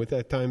to spend with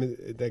that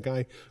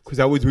guy, because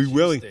I would be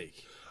willing.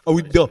 I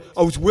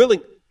was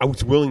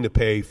willing to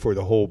pay for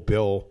the whole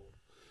bill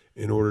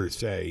in order to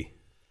say,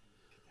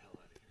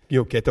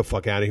 get the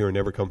fuck out of here and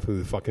never come through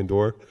the fucking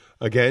door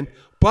again.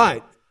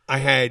 But I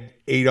had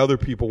 8 other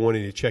people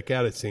wanting to check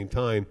out at the same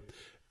time.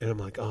 And I'm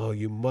like, oh,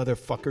 you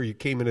motherfucker, you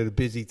came in at a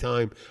busy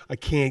time. I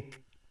can't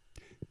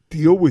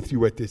deal with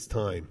you at this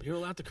time. You're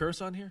allowed to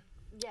curse on here?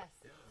 Yes.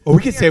 Oh,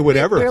 we can say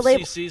whatever. We're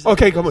labeled.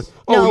 Okay, come on.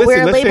 No, listen,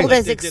 we're let's labeled say,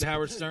 as Did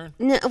Howard Stern?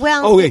 No,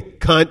 well, oh, wait,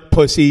 cunt,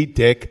 pussy,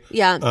 dick,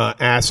 Yeah.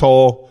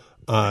 asshole,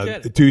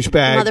 get it.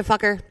 douchebag,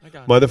 motherfucker. I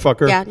got it.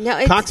 motherfucker, Yeah, no,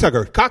 it's-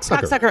 cocksucker,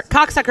 Cocksucker,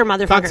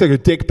 motherfucker. cocksucker,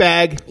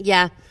 dickbag,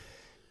 Yeah.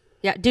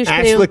 Yeah, douche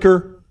ass canoe.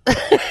 licker,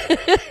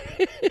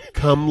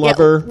 cum Yeah,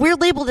 lover, we're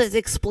labeled as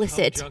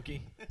explicit.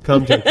 Junkie.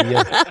 cum junkie,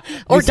 yeah.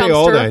 Or You say dumpster.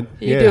 all that.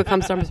 You Yeah. do a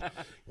cum dumpster.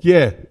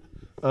 Yeah.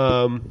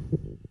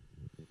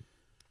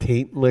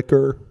 Taint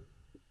liquor.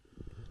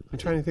 I'm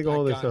trying to think of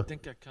all this stuff.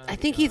 I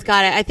think he's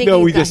got it. I think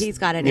No, he's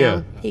got it now.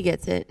 yeah. He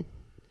gets it.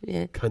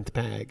 Yeah. Cunt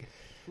bag.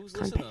 Who's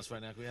listening to us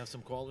right now? Can we have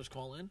some callers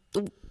call in?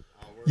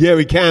 Yeah,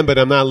 we can, but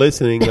I'm not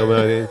listening. I'm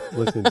not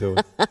listening to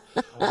it.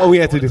 Oh, we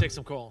have to do. Take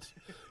some calls.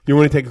 You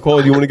want to take a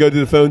call? You want to go to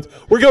the phones?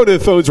 We're going to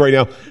the phones right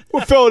now.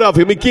 We're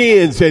Philadelphia.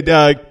 McGeehan's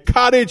at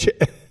Cottage.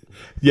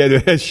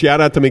 Yeah,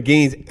 shout out to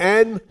McGeehan's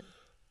and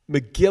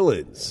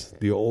McGillen's,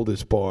 the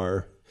oldest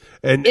bar.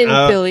 And, In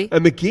Philly.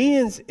 And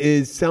McGeehan's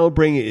is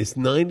celebrating its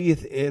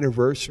 90th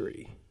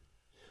anniversary.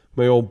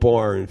 My old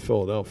bar in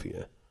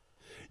Philadelphia.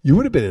 You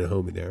would have been at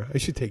home in there. I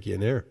should take you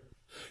in there.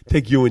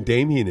 Take you and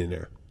Damien in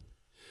there.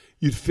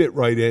 You'd fit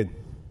right in.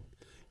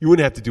 You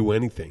wouldn't have to do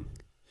anything.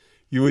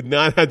 You would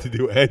not have to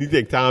do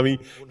anything, Tommy.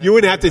 You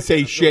wouldn't have to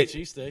say shit.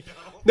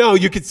 No,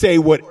 you could say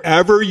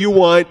whatever you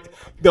want.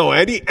 No,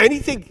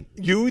 anything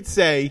you would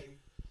say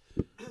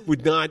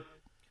would not.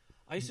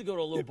 I used to go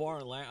to a little bar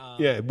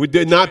in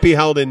would not be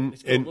held in.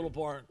 a little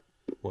bar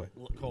What?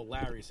 called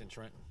Larry's in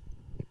Trenton.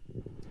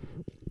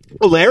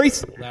 Oh,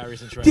 Larry's?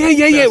 Larry's in Trenton.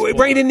 Yeah. Best Right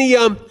bar. in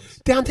the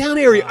downtown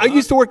area. I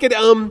used to work at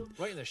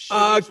Right in the shit.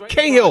 Right in the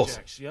Cahill's.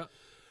 projects, yeah.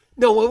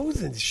 No, it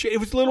wasn't shit. It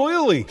was Little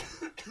Italy.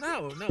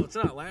 No, it's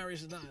not.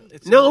 Larry's is not.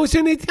 It's No, it's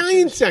in the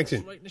Italian section.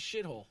 It's right in the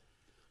shithole.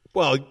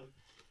 Well,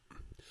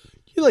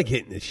 you like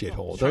hitting the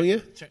shithole, don't you?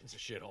 Trenton's a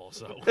shithole,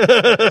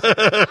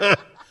 so.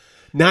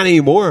 Not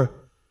anymore.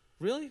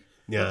 Really?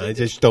 Yeah, I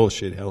just stole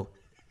shithole.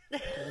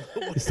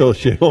 It's still a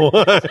shithole.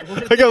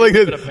 I got like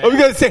this. I'm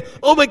going to say,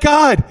 oh my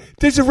God,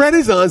 there's a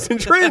Renaissance in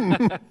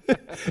Trenton.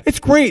 It's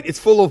great. It's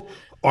full of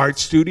art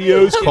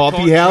studios,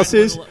 coffee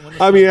houses.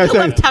 I mean, I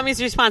love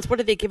Tommy's response. What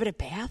did they give it a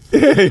bath?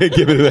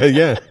 give it a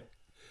yeah.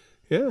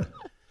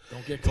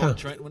 Don't get caught in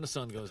Trenton when the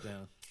sun goes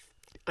down.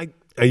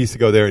 I used to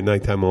go there at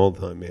nighttime all the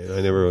time, man.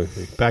 I never really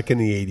back in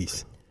the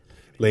 80s,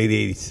 late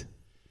 80s.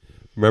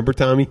 Remember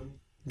Tommy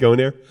going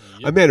there?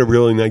 Yep. I met a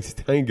really nice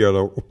Italian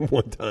girl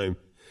one time.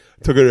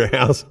 Took her to her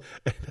house.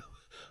 And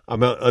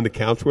I'm out on the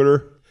couch with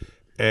her,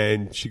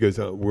 and she goes,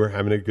 we're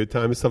having a good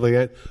time and stuff like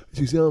that.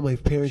 She goes, my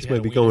parents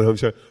might be going home.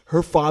 So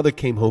her father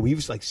came home. He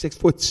was like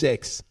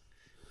 6'6",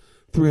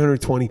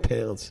 320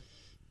 pounds.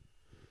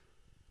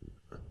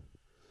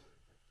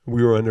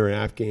 We were under an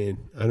Afghan.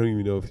 I don't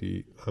even know if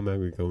I'm not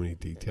going to go into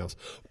details.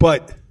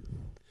 But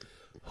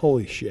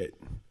holy shit,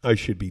 I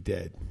should be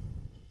dead.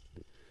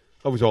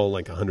 I was all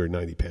like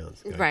 190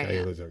 pounds.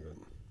 Right.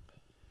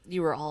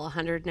 You were all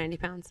 190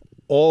 pounds?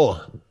 All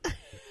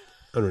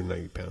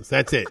 190 pounds.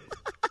 That's it.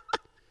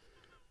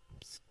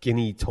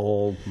 Skinny,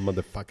 tall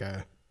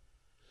motherfucker.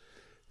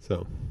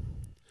 So.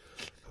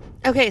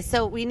 Okay,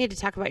 so we need to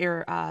talk about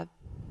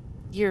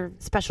your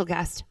special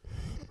guest.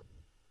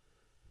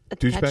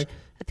 Douchebag?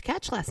 At the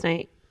catch last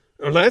night.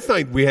 Last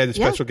night we had a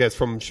special guest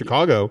from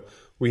Chicago.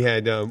 We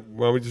had,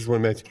 we just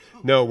want to mention.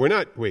 No, we're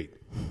not. Wait.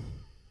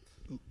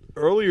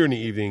 Earlier in the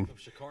evening,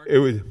 it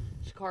was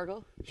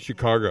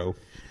Chicago.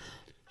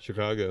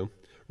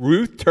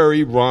 Ruth,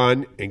 Terry,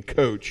 Ron, and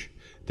Coach.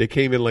 They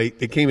came in late.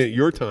 They came at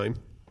your time,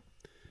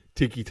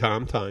 Tiki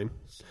Tom time.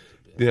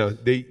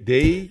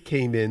 they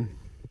came in.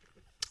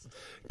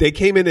 They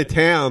came into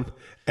town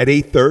at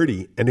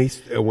 8:30, and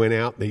they went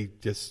out. They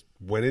just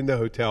went in the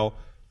hotel,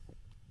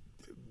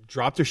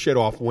 dropped their shit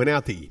off, went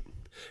out to eat.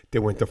 They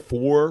went to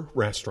 4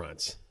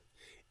 restaurants.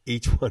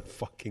 Each one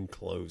fucking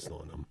closed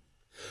on them.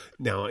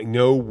 Now, I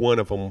know one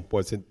of them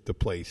wasn't the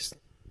place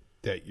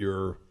that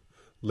your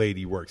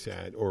lady works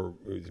at or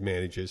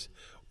manages,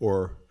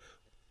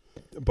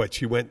 but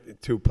she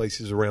went to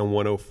places around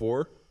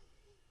 104.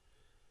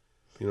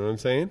 You know what I'm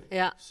saying?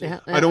 Yeah.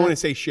 I don't want to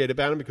say shit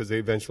about them because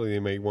they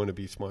may want to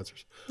be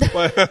sponsors.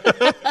 But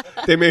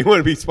they may want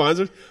to be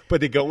sponsors, but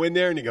they go in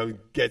there and they go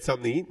get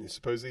something to eat. And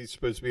supposedly it's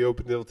supposed to be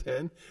open until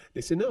 10. They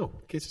said, no,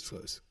 kitchen's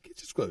closed.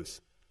 Kitchen's closed.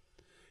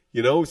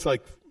 You know, it's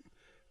like,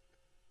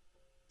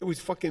 it was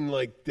fucking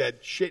like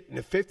that shit in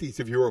the 50s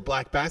if you were a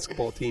black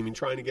basketball team and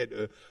trying to get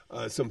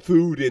some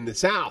food in the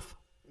South.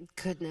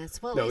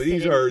 Goodness. Well, no,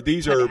 these are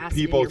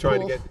people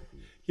trying to get.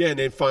 Yeah, and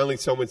then finally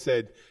someone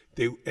said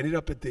they ended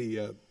up at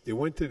they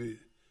went to the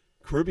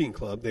Caribbean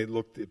Club. They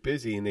looked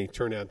busy and they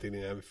turned out they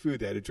didn't have food.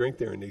 They had a drink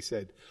there and they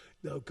said,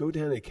 no, go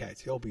down to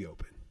Cats. They'll be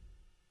open.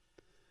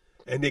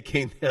 And they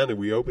came down and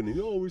we opened and,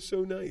 it was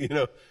so nice. You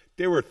know,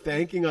 they were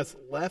thanking us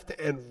left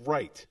and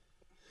right.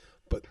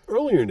 But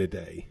earlier in the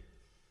day,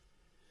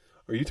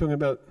 are you talking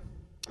about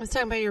I was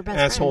talking about your best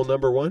asshole friend.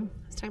 number 1?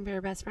 I was talking about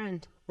your best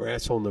friend. Or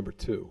asshole number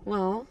 2?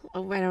 Well,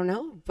 I don't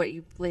know, but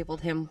you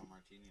labeled him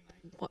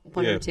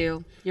one or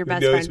two. Your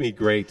best knows friend. Me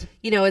great.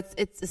 You know,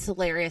 it's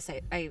hilarious.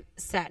 I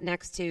sat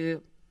next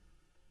to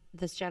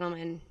this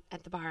gentleman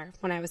at the bar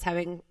when I was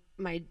having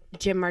my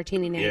Jim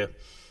Martini night. Yeah.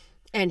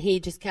 And he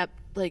just kept,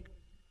 like,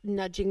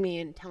 nudging me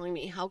and telling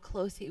me how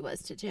close he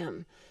was to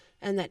Jim.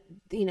 And that,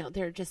 you know,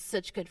 they're just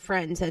such good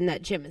friends, and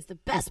that Jim is the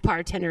best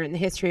bartender in the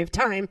history of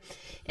time.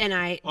 And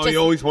I he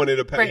always wanted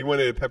he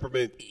wanted a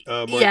peppermint. Peppermint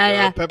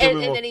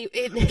and then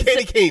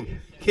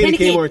candy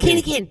cane martini.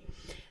 Candy cane.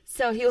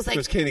 So he was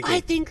like, cane.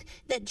 I think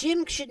that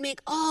Jim should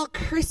make all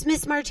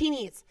Christmas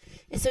martinis.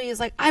 And so he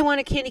was like, I want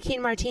a candy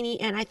cane martini,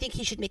 and I think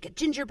he should make a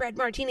gingerbread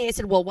martini. I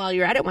said, well, while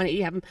you're at it, why don't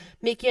you have him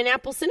make you an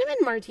apple cinnamon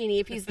martini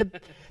if he's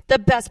the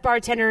best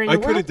bartender in the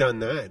world? I could have done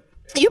that.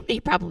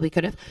 You probably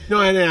could have. No,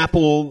 I had an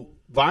apple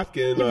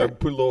vodka and I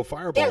put a little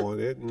fireball in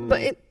it.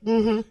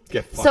 And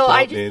get fucked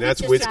up, man.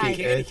 That's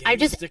whiskey. I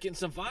just stick in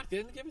some vodka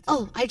and give it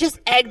to I just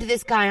egged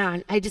this guy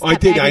on.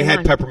 I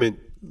had peppermint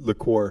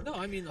liqueur. No,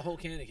 I mean the whole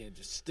candy cane.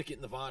 Just stick it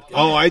in the vodka.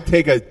 Oh, I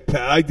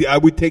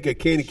would take a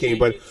candy cane,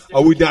 but I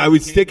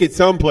would stick it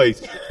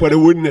someplace, but it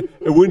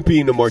wouldn't be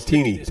in a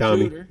martini,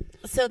 Tommy.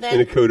 So then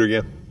in a cooter,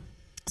 yeah.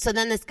 So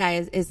then this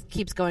guy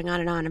keeps going on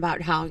and on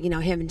about how, you know,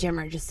 him and Jim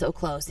are just so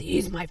close.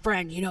 He's my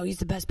friend. You know, he's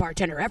the best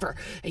bartender ever.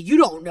 And you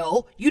don't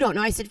know.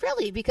 I said,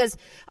 really? Because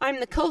I'm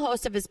the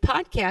co-host of his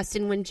podcast,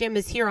 and when Jim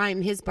is here,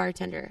 I'm his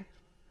bartender.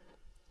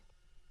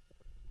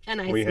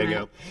 And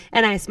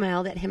I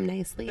smiled at him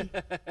nicely.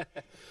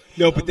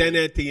 No, but then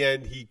at the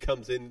end, he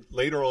comes in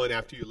later on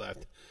after you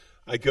left.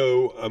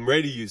 I'm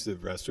ready to use the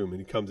restroom, and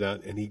he comes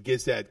out, and he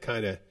gives that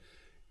kind of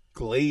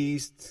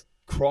glazed,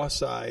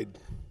 cross-eyed,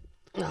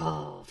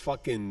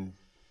 fucking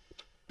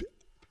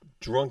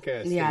drunk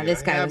ass. Yeah, thing.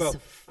 this guy was.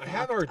 I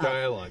have our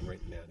dialogue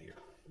written down here.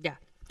 Yeah.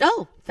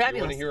 Oh, fabulous!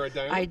 You want to hear our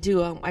dialogue? I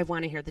do. I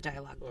want to hear the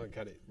dialogue. Oh, I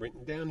got it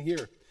written down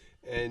here,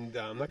 and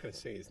I'm not going to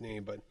say his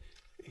name, but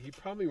he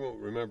probably won't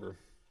remember.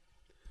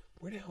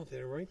 Where the hell did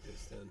I write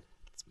this? Then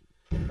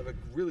I have a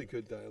really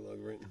good dialogue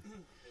written.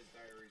 His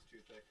diary's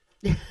too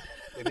thick.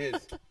 It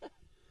is.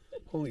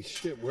 Holy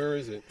shit! Where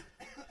is it?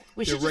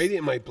 You're writing it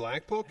in my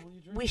black book?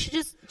 We should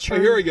just Oh,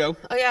 here we go.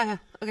 Oh, yeah.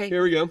 Okay.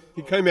 Here we go.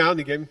 He came out and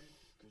he gave him.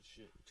 Good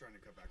shit. Trying to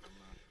cut back on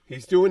that.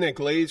 He's doing that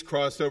glazed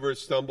crossover,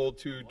 stumbled,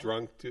 too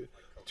drunk,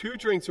 2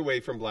 drinks away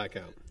from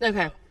blackout.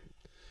 Okay.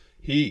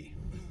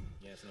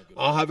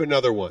 I'll have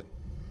another one.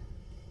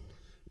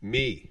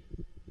 Me.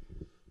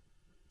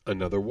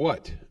 Another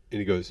what? And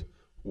he goes,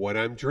 what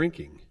I'm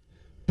drinking.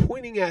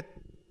 Pointing at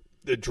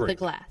the drink.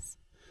 The glass.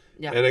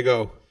 Yeah. And I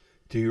go,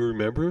 do you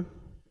remember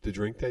the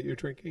drink that you're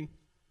drinking?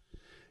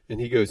 And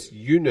he goes,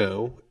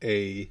 and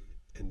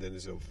then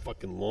there's a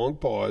fucking long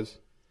pause.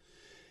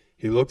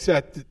 He looks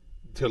at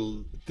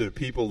the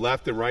people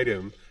left and right of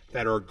him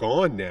that are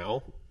gone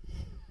now.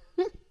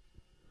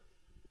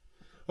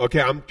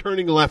 Okay, I'm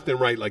turning left and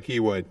right like he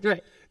would.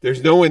 Right.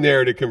 There's no one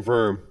there to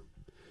confirm,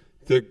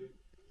 to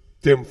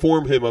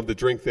inform him of the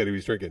drink that he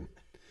was drinking.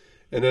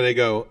 And then I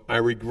go, I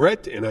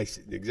regret, and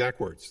the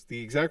exact words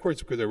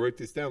because I wrote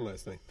this down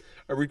last night.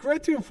 I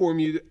regret to inform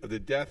you of the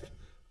death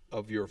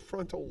of your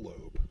frontal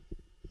lobe.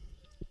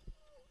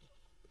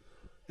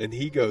 And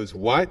he goes,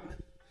 what?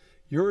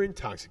 You're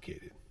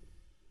intoxicated.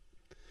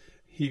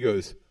 He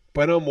goes,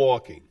 but I'm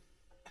walking.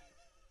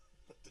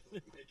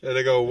 And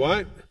I go,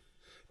 what?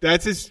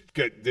 This is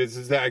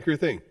the accurate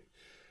thing.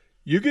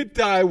 You could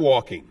die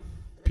walking.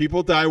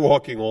 People die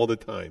walking all the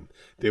time.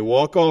 They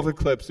walk off the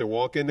cliffs. They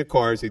walk into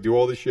cars. They do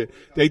all this shit.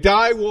 They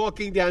die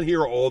walking down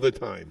here all the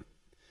time.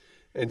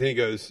 And then he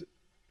goes,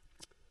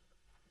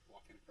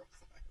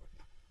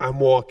 I'm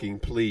walking,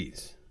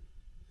 please.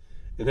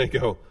 And I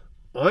go,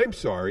 I'm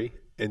sorry.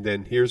 And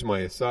then here's my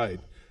aside.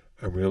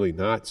 I'm really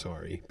not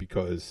sorry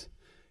because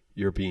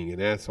you're being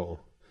an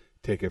asshole.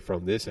 Take it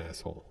from this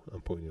asshole.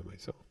 I'm pointing at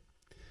myself.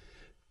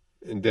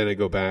 And then I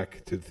go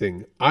back to the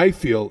thing. I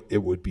feel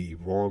it would be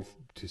wrong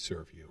to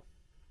serve you.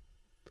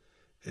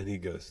 And he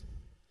goes,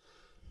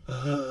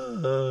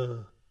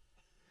 No.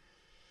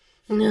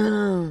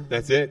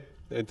 That's it.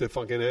 At the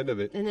fucking end of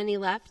it. And then he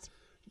left?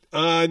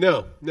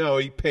 No.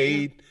 He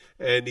paid,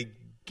 and he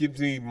gives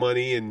me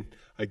money, and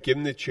I give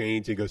him the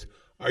change. He goes,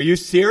 are you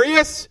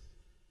serious?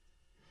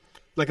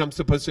 Like I'm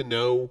supposed to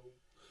know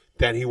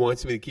that he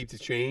wants me to keep the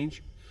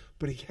change?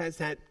 But he has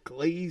that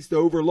glazed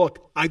over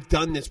look. I've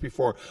done this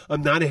before.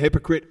 I'm not a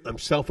hypocrite. I'm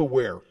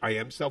self-aware. I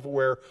am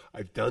self-aware.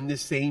 I've done the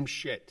same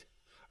shit.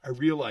 I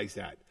realize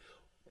that.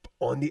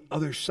 On the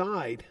other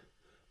side,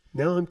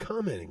 now I'm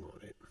commenting on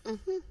it.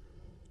 Mm-hmm.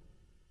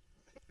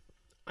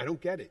 I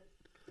don't get it.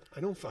 I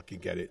don't fucking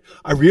get it.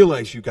 I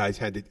realize you guys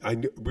had to.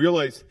 I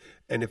realize,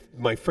 and if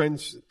my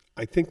friends,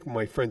 I think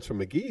my friends from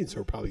McGee's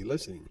are probably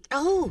listening.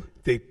 Oh.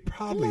 They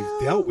probably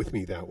dealt with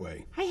me that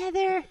way. Hi,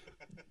 Heather.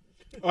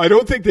 I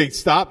don't think they'd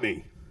stop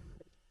me.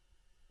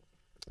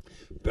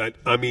 But,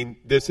 I mean,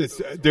 there's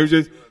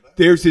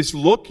this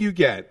look you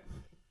get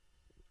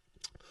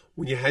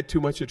when you had too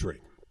much to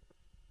drink.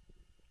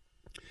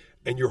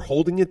 And you're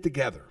holding it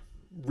together,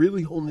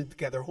 really holding it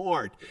together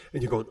hard.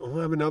 And you're going, oh,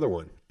 I have another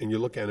one. And you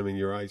look at them and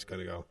your eyes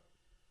kind of go,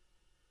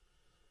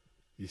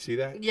 you see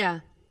that? Yeah.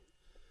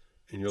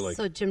 And you're like,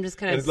 so Jim just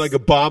kind of. And it's like a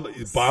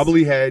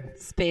bobbly head,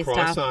 spaced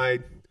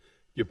cross-eyed.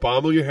 You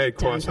bobble your head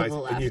cross-eyed,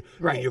 and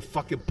you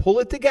fucking pull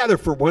it together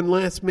for one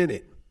last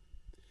minute.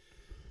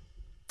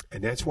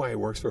 And that's why it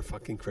works for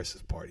fucking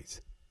Christmas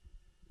parties.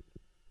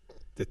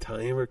 The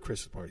time of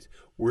Christmas parties.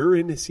 We're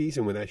in the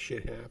season when that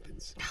shit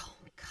happens. Oh,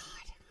 my God.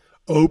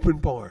 Open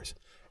bars.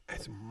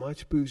 As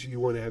much booze as you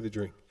want to have to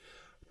drink.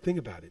 Think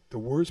about it. The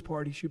worst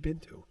parties you've been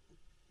to.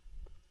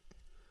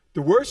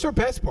 The worst or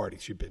best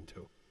parties you've been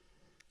to.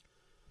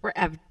 Where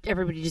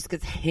everybody just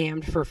gets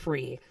hammed for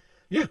free.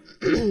 Yeah.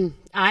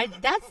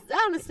 That's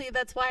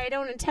why I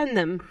don't attend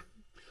them.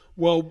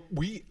 Well,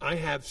 I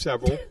have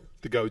several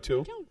to go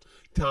to.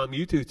 Tom,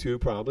 you do too,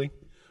 probably.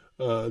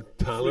 Tyler.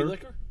 Free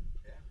liquor?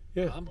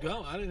 Yeah. I'm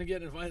going. I didn't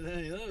get invited to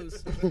any of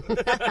those.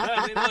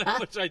 I didn't know how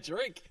much I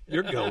drink.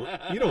 You're going.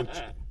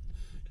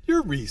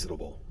 You're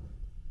reasonable.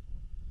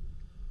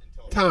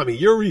 Tommy,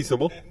 you're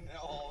reasonable.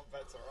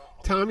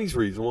 Tommy's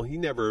reasonable. He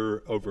never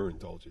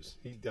overindulges.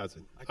 He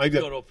doesn't. I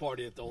could go to a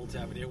party at the Old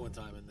Tavernier one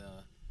time, and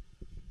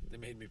they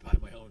made me buy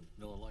my own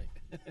Miller Lite.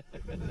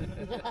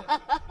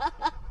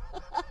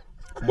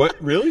 What?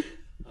 Really?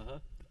 Uh-huh.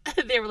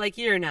 They were like,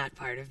 "You're not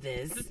part of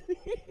this."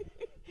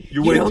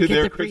 You went to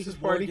their Christmas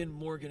party?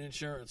 Morgan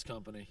Insurance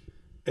Company.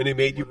 And they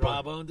made you buy.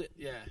 Rob owned it?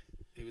 Yeah.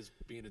 He was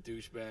being a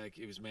douchebag.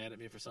 He was mad at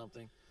me for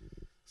something.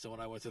 So when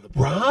I went to the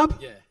party. Rob?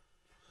 Yeah.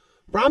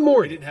 Rob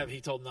Morgan.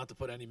 He told not to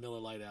put any Miller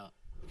Lite out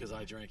because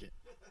I drank it.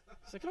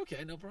 It's like,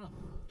 okay, no problem.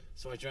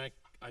 So I drank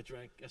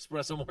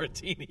espresso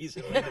martinis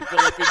and made the fill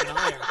up even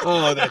higher.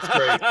 Oh, that's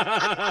great.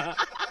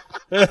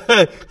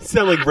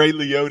 Sound like Ray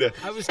Liotta.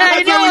 I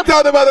That's know. what we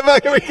talked about the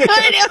fucking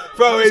I know.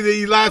 Bro,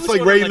 he laughs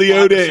like Ray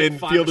Liotta in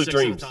Field of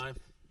Dreams.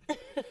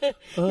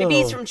 Maybe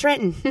he's from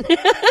Trenton.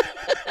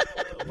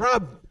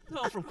 Rob.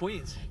 No, I'm from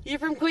Queens. You're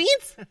from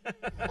Queens?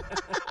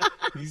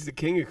 He's the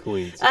king of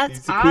Queens. That's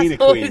he's the awesome. queen of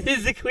Queens.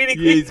 He's the queen of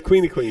Yeah, Queens. he's the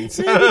queen of Queens.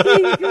 He's the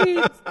king of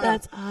Queens.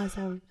 That's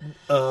awesome.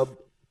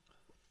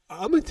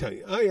 I'm going to tell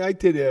you, I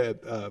did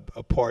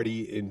a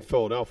party in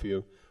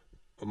Philadelphia.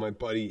 My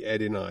buddy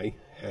Ed and I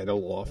had a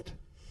loft,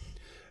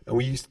 and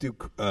we used to do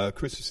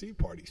Christmas Eve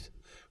parties.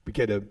 We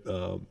get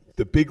the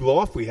big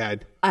loft we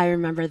had. I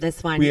remember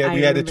this one. We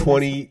had a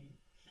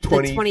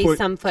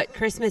 20-some foot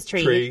Christmas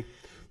tree.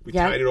 We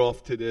tied it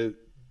off to the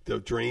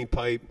drain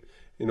pipe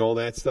and all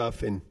that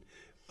stuff, and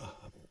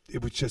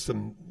it was just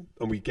and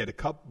we get a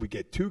cup. We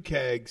get 2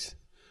 kegs,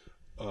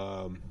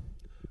 a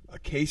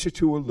case or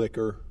 2 of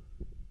liquor.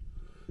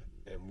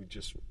 And we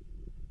just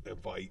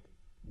invite.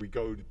 We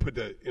go to put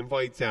the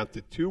invites out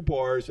to 2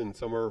 bars and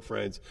some of our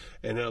friends,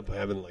 and end up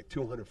having like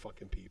 200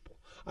 fucking people.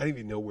 I didn't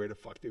even know where the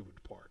fuck they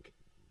would park.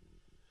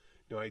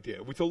 No idea.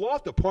 It was a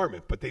loft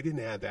apartment, but they didn't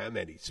have that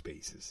many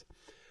spaces.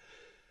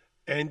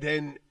 And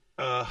then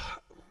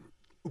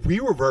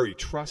we were very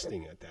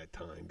trusting at that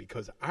time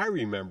because I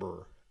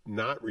remember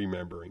not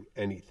remembering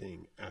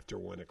anything after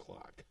 1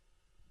 o'clock.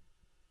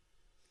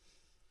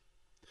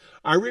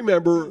 I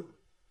remember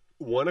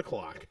 1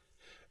 o'clock.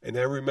 And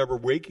I remember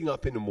waking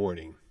up in the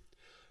morning,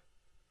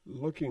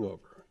 looking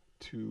over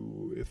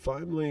to, if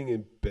I'm laying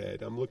in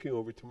bed, I'm looking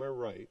over to my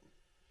right,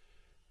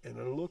 and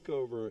I look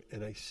over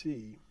and I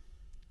see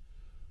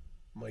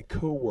my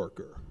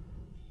coworker,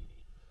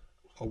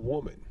 a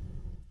woman.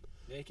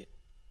 Naked?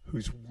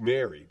 Who's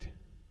married.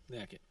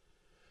 Naked.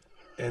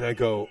 And I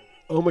go,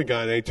 oh my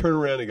God, and I turn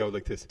around and go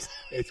like this,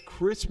 it's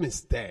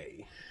Christmas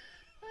Day.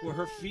 Were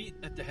her feet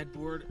at the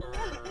headboard or...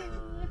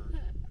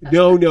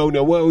 No.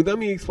 Well, let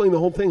me explain the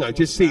whole thing. I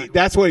just see.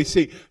 That's what I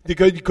see.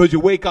 Because you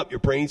wake up,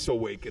 your brain's still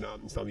waking up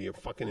and stuff. You're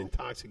fucking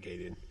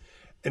intoxicated.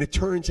 And it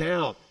turns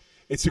out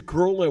it's a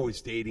girl I was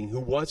dating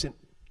who wasn't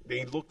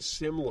they looked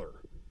similar.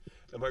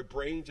 And my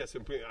brain just,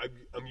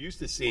 I'm used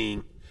to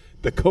seeing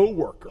the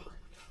coworker,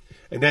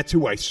 and that's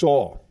who I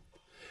saw.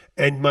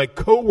 And my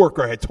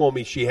coworker had told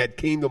me she had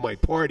came to my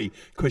party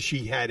because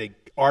she had an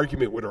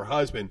argument with her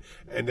husband,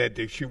 and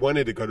that she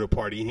wanted to go to a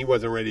party, and he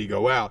wasn't ready to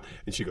go out.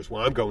 And she goes,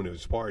 well, I'm going to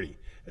his party.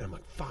 And I'm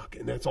like, fuck.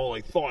 And that's all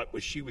I thought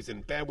was she was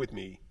in bed with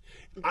me.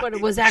 But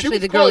it was actually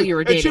the girl you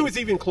were dating. And she was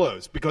even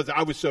close because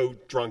I was so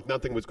drunk,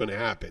 nothing was going to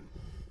happen.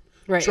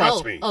 Right.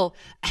 Trust me. Oh,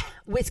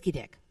 whiskey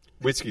dick.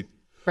 Whiskey.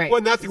 Right.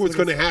 Well, nothing was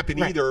going to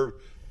happen either.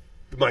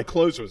 My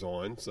clothes was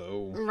on,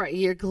 so. Right.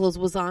 Your clothes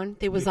was on.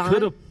 They was on.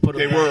 Could have put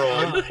They them were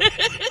on.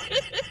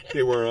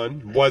 They were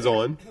on. Was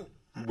on.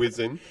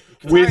 Whizzing.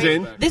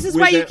 Whizzing. This is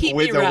why you keep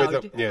me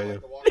around. Yeah.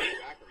 The walking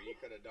backer, you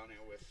could have done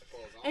it with the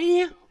clothes on.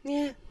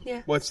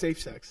 Yeah. Well, it's safe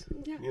sex.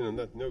 Yeah. You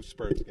know, no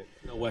sperms.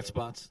 No wet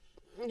spots.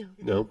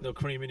 No. No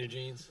cream in your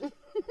jeans.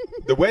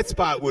 The wet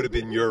spot would have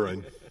been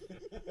urine,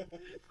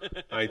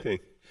 I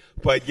think.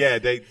 But yeah,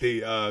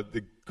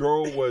 the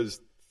girl was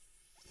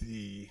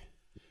the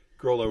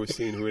girl I was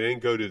seeing who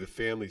didn't go to the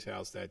family's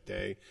house that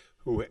day,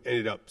 who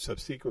ended up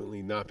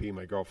subsequently not being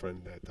my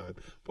girlfriend at that time.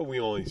 But we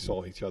only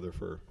saw each other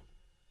for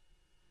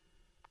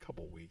a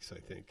couple weeks, I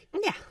think.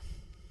 Yeah.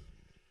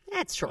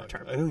 That's short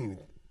term.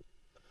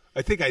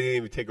 I think I didn't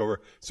even take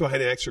over. So I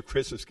had an extra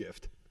Christmas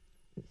gift.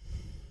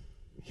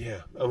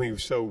 Yeah. I mean, it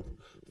was so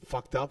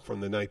fucked up from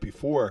the night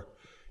before.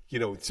 You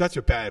know, it's such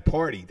a bad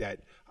party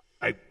that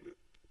I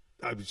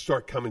would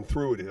start coming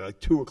through it at like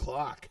 2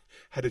 o'clock.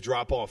 Had to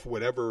drop off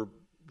whatever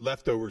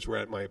leftovers were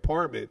at my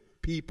apartment,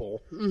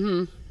 people,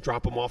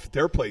 drop them off at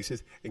their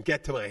places, and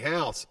get to my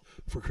house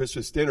for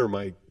Christmas dinner,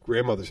 my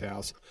grandmother's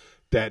house,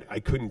 that I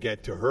couldn't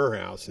get to her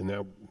house. And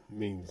that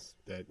means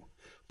that,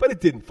 but it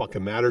didn't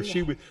fucking matter. Yeah.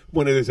 She was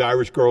one of those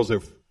Irish girls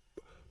that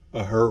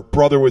her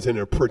brother was in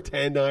a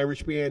pretend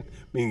Irish band,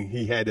 meaning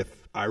he had an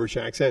Irish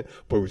accent,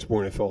 but was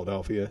born in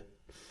Philadelphia.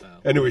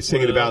 And he was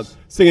singing about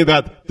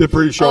the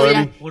British Army.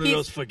 Yeah. One of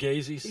those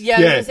fugazis.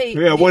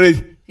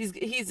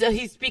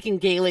 He's speaking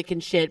Gaelic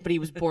and shit, but he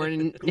was born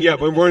in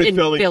born in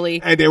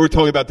Philly. And they were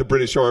talking about the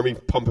British Army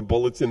pumping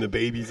bullets into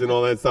babies and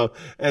all that stuff.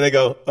 And I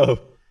go, "Oh,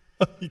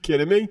 are you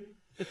kidding me?"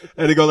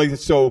 And they go like,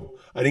 "So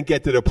I didn't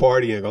get to the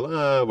party." And I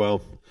go,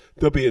 well,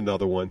 there'll be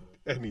another one."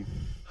 I mean,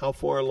 how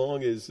far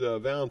along is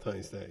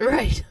Valentine's Day?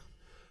 Right.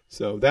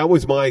 So that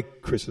was my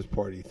Christmas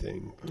party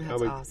thing.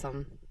 That's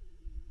awesome.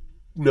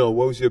 No,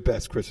 what was your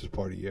best Christmas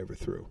party you ever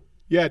threw?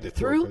 You had to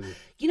throw.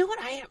 You know what?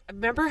 I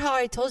remember how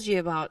I told you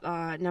about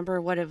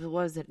number, what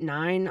was it,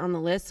 9 on the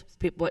list?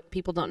 What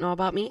people don't know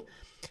about me.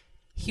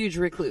 Huge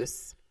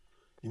recluse.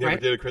 You never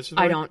did a Christmas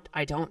party?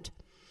 I don't.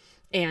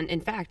 And in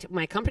fact,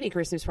 my company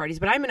Christmas parties,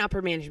 but I'm in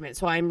upper management,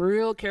 so I'm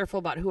real careful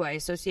about who I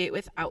associate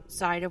with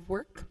outside of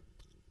work.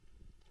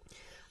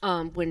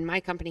 When my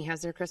company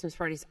has their Christmas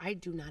parties, I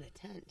do not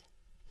attend.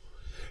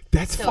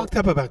 That's fucked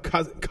up about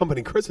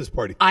company Christmas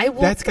party.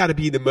 That's got to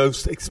be the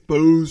most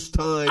exposed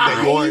time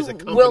that you are as a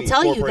company. I will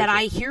tell you that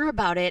I hear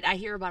about it. I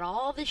hear about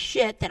all the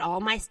shit that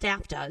all my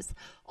staff does,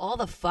 all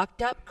the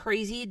fucked up,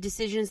 crazy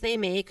decisions they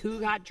make,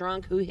 who got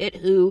drunk, who hit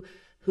who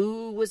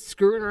was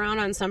screwing around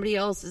on somebody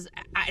else's.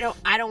 I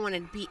don't want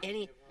to be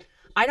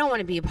I don't want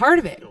to be a part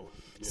of it.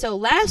 So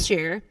last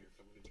year,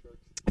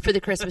 for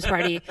the Christmas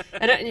party,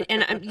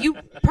 and you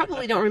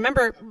probably don't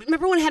remember.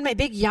 Remember when I had my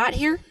big yacht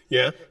here?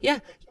 Yeah. Yeah.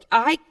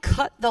 I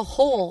cut the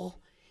hole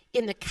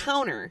in the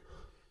counter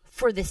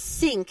for the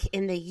sink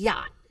in the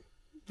yacht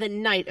the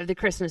night of the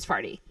Christmas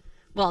party.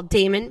 Well,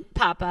 Damon,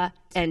 Papa,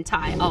 and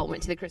Ty all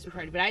went to the Christmas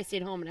party, but I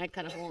stayed home and I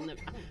cut a hole in the.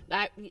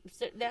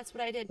 That's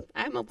what I did.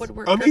 I'm a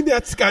woodworker. I mean,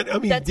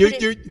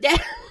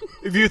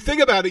 if you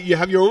think about it, you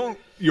have your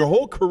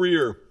whole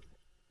career.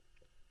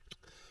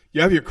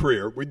 You have your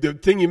career, with the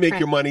thing you make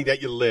your money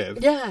that you live.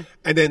 Yeah.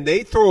 And then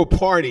they throw a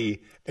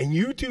party and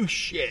you do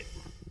shit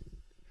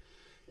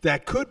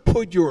that could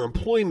put your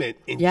employment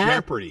in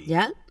jeopardy.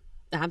 Yeah,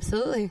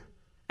 absolutely.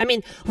 I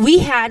mean, we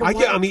had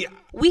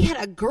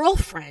a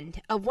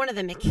girlfriend of one of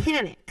the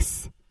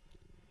mechanics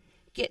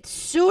get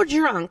so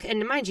drunk,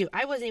 and mind you,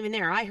 I wasn't even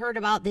there. I heard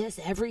about this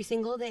every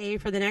single day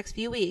for the next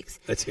few weeks.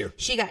 Let's hear.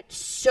 She got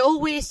so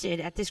wasted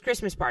at this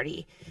Christmas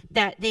party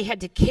that they had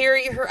to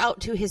carry her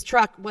out to his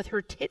truck with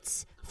her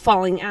tits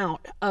falling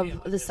out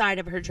of the side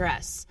of her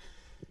dress.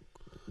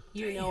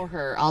 You know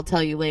her. I'll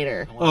tell you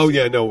later. Oh,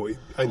 yeah, no.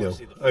 I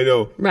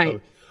know. Right.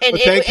 And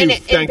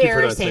thank you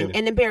for not saying it.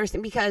 And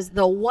embarrassing because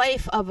the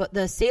wife of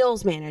the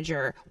sales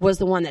manager was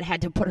the one that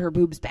had to put her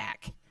boobs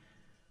back.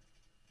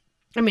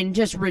 I mean,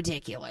 just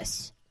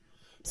ridiculous.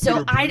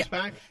 So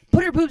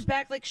put her boobs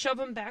back, like shove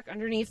them back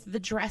underneath the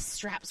dress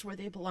straps where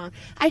they belong.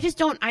 I just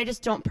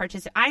don't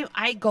participate.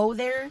 I go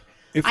there.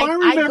 If I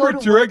remember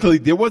directly,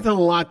 there wasn't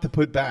a lot to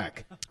put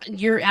back.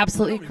 You're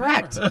absolutely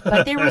correct.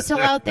 But they were still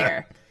out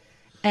there.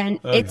 And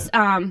it's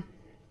yeah,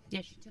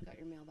 she took out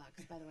your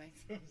mailbox, by the way.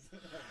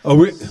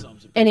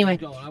 Anyway,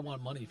 I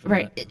want money for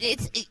right.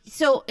 that.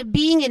 So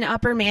being in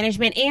upper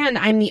management, and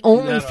I'm the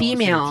only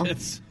female.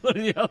 That's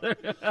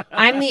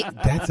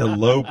a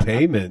low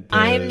payment.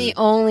 I'm the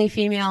only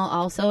female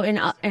also in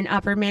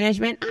upper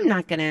management. I'm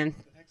not gonna.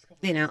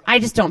 I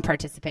just don't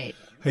participate.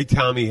 Hey,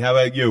 Tommy, how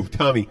about you?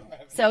 Tommy.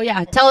 So,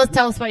 yeah, tell us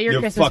about your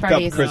Christmas fucked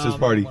parties. up Christmas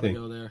party I don't thing.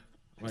 wanna go there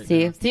right See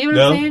now. what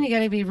No? I'm saying? You got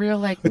to be real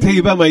like. I'll tell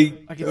you about my.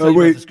 I can tell you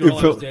about this girl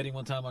I Phil- was dating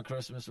one time on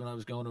Christmas when I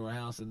was going to her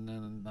house, and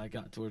then I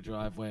got to her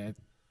driveway. I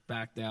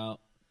backed out,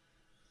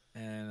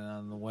 and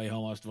on the way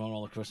home, I was throwing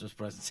all the Christmas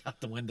presents out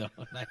the window.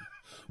 And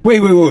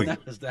Wait.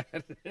 that was that.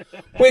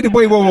 Wait,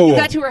 whoa. You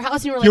got to her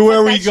house and you were like, You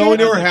 "Fuck were that going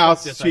shit." to her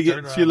house. Yes, She I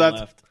turned around she and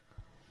left.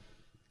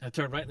 I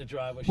turned right in the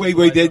driveway. She Wait.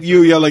 drives That up,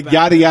 you yell like back.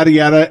 yada yada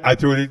yada. I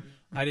threw it.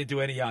 I didn't do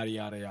any yada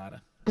yada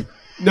yada.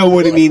 No,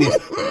 what I mean is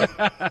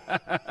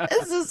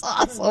This is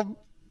awesome.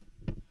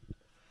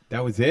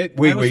 that was it. I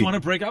Wait. just want to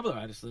break up with her.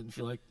 I just didn't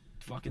feel like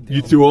fucking. You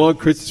dealing threw with all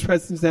Christmas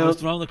presents it. I was out.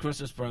 throwing the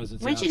Christmas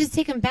presents. Why don't out. you just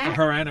take him back?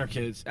 Her and her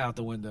kids out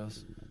the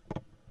windows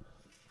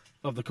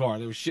of the car.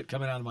 There was shit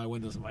coming out of my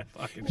windows of my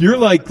fucking. You're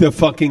car. like the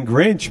fucking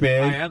Grinch, I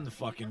man. am the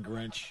fucking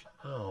Grinch.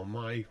 Oh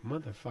my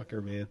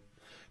motherfucker, man.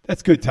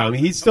 That's good, Tommy.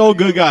 He's still a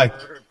good guy.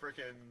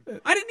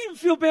 I didn't even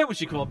feel bad when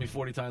she called me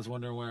 40 times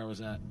wondering where I was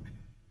at.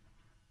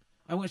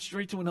 I went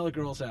straight to another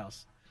girl's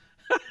house.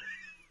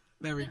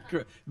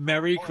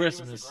 Merry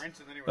Christmas.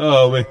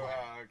 Oh, man.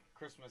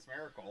 Christmas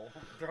miracle.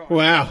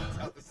 Wow.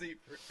 Out to see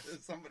for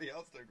somebody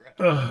else to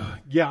grab.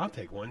 Yeah, I'll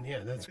take one. Yeah,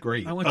 that's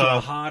great. I went to a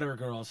hotter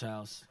girl's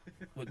house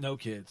with no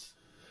kids.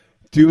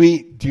 Do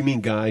you mean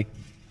guy?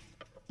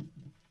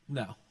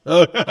 No.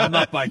 Oh, I'm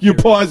not bi-curious. You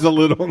paused a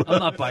little. I'm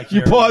not You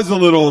bi-curious. paused a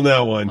little on that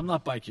one. I'm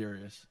not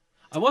bi-curious.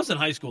 I was in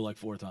high school like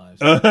 4 times.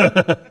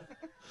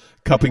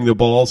 Cupping the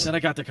balls. Then I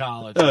got to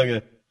college.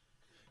 Okay.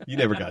 You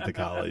never got to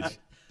college.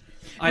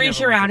 I Reach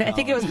never went around. to I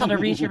think it was college. called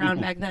a reach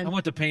around back I then.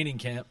 went to painting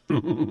camp.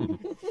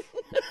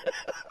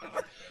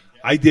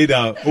 I did.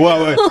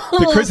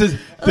 The Christmas.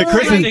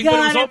 Painting, but it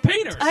was all I'm-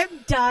 painters. I'm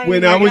dying.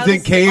 When I right was now. in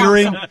This is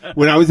catering, awesome.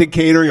 when I was in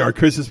catering, our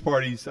Christmas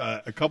parties,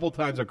 a couple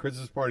times our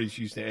Christmas parties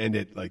used to end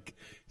at like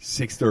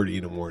 6:30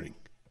 in the morning.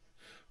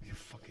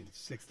 Fucking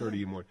 6:30 in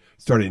the morning.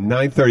 Started at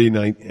 9:30 at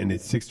night and at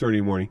 6:30 in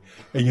the morning.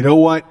 And you know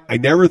what? I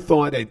never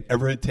thought I'd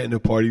ever attend a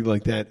party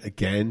like that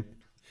again.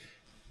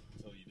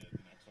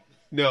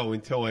 No,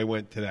 until I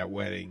went to that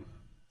wedding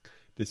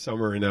this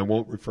summer, and I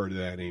won't refer to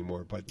that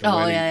anymore. But the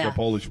wedding, yeah. the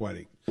Polish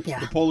wedding. Yeah.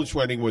 The Polish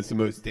wedding was the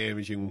most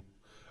damaging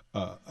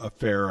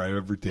affair I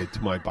ever did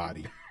to my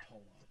body.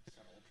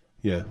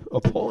 Yeah, a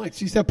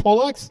Polex. You said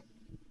Polex?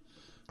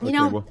 You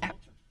know,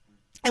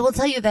 I will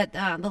tell you that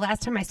the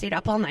last time I stayed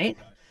up all night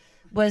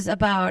was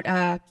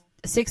about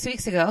 6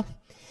 weeks ago.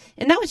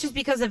 And that was just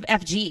because of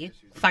FG,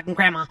 fucking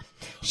grandma.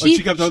 She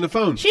kept on the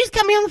phone. She just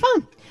kept me on the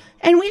phone.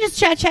 And we just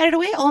chatted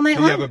away all night Did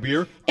long. you have a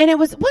beer? And it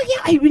was, well,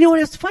 yeah, you know what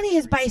was funny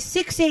is by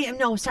 6 a.m.,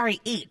 no,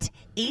 sorry, 8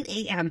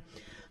 a.m.,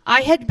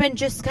 I had been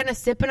just kind of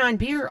sipping on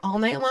beer all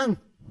night long.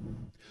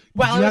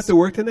 Did you have to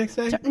work the next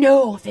day?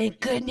 No, thank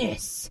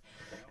goodness.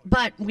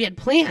 But we had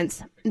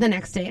plans the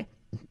next day.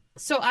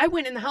 So I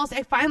went in the house.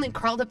 I finally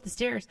crawled up the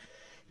stairs.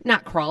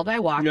 Not crawled, I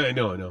walked. Yeah, I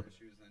know.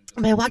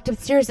 And I walked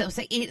upstairs. It was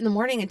like 8 in the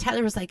morning, and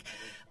Tyler was like,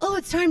 "Oh,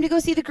 it's time to go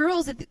see the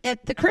girls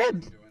at the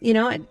crib,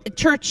 at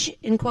church,"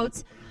 in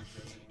quotes.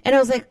 And I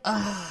was like,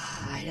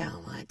 "Oh, I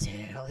don't want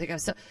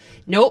to."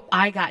 Nope,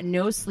 I got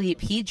no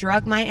sleep. He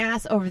drug my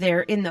ass over there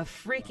in the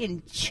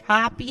freaking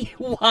choppy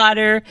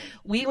water.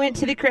 We went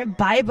to the crib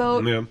by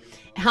boat, Yeah.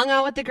 hung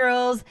out with the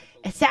girls,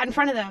 and sat in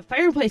front of the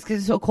fireplace because it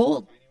was so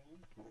cold.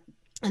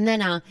 And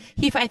then I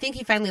think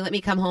he finally let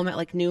me come home at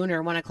like noon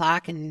or 1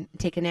 o'clock and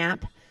take a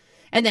nap.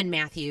 And then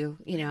Matthew,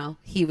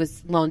 he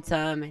was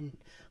lonesome and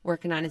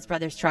working on his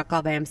brother's truck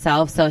all by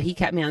himself. So he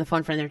kept me on the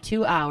phone for another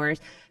 2 hours.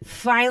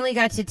 Finally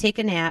got to take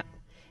a nap.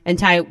 And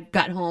Ty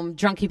got home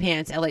drunky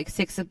pants at like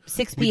 6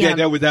 p.m. Yeah,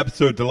 that was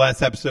the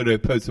last episode I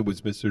posted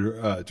was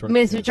Mr. Trump.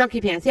 Mr.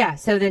 Drunky Pants, yeah.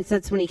 So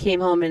that's when he came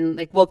home and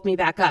like woke me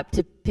back up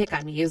to pick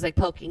on me. He was like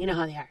poking. You know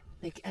how they are.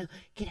 Like, oh,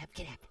 get up.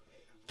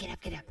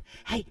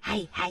 Hey.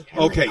 I'm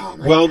Okay, like, oh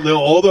my well, God. no,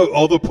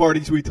 all the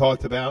parties we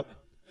talked about.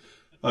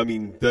 I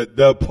mean,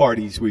 the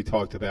parties we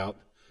talked about.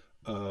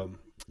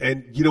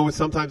 And you know what?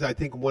 Sometimes I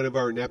think one of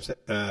our next,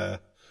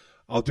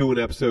 I'll do an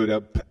episode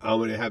of, I'm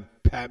going to have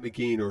Pat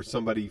McGee or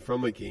somebody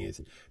from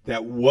McGee's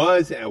that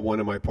was at one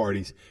of my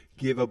parties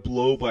give a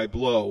blow by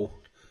blow.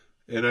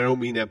 And I don't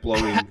mean that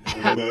blowing.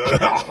 I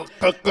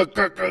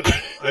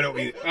don't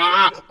mean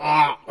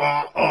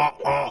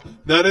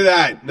none of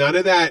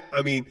that.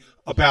 I mean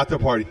about the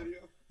party.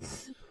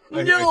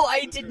 No,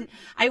 I didn't.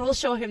 I will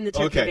show him the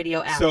turkey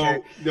video after.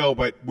 So no,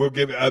 but we'll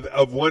give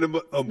of one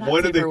of one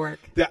of safe for the work.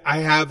 that I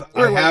have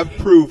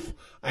proof.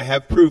 I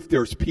have proof.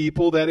 There's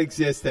people that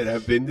exist that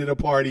have been to the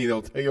party, and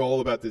they'll tell you all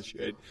about the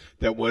shit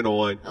that went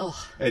on. Ugh.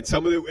 And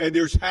and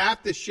there's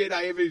half the shit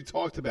I haven't even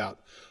talked about,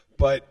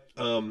 but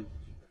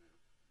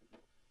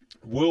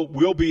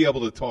we'll be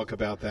able to talk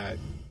about that.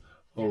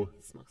 Oh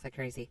Smokes like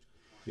crazy.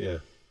 yeah.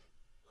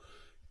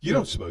 You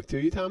don't smoke, do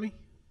you, Tommy?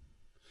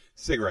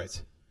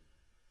 Cigarettes.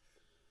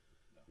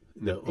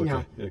 No. Okay.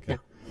 No, Okay.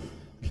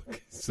 no.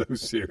 So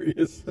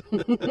serious.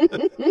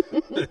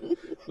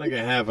 Like I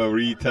have a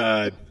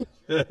retard.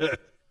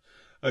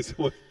 I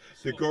saw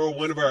the girl,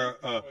 one of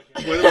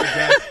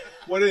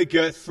the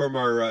guests from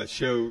our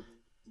show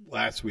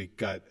last week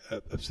got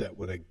upset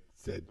when I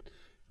said,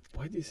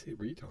 "Why did you say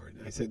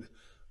retard?" I said,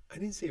 "I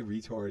didn't say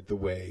retard the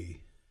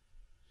way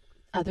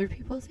other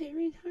people say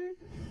retard."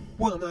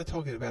 Well, I'm not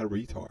talking about a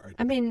retard.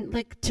 I mean,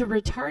 like to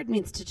retard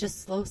means to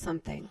just slow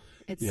something.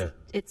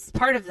 It's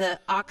part of the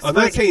Oxford. I'm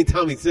not saying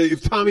Tommy.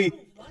 If Tommy.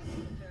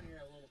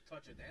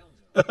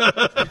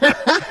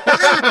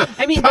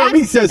 I mean,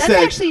 Tommy says that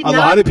actually a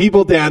lot of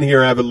people down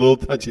here have a little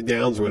touch of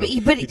downs with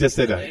him. But he just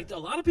said that. A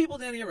lot of people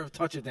down here have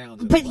touch of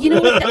downs. But you know,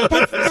 let's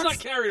not get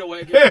carried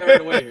away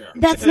here.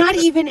 That's not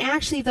even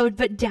actually though.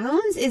 But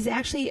Downs is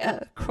actually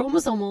a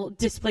chromosomal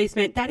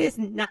displacement. That is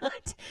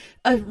not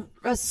a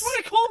what do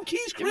I call him?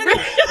 Keys Critter.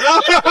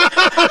 What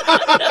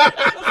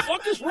the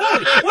fuck is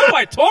wrong? What do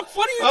I talk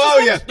funny?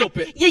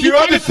 Stupid. Yeah, do you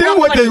understand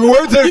what the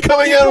words that are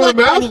coming out of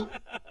my mouth?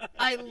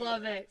 I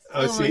love it.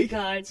 Oh, my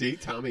God. See,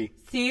 Tommy.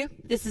 See,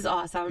 this is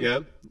awesome. Yeah,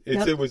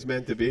 it was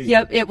meant to be.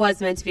 Yep, it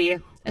was meant to be.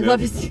 I love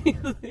his.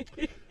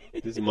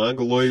 This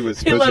Mongoloid was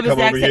supposed to come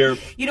over here.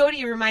 You know what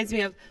he reminds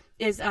me of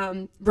is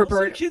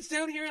Roberta. Kids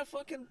down here have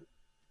fucking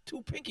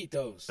 2 pinky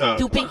toes.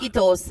 2 pinky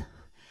toes.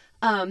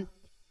 One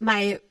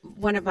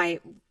of my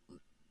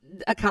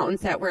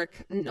accountants at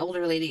work, an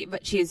older lady,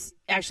 but she's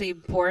actually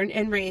born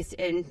and raised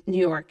in New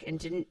York and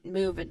didn't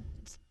move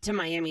to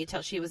Miami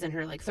until she was in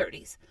her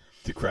 30s.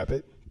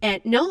 Decrepit? And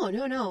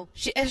no.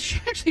 She's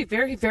actually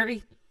very,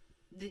 very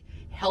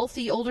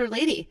healthy older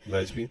lady.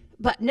 Lesbian?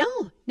 But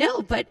no.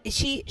 But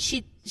she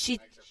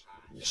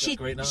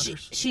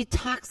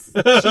talks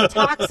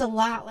a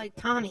lot like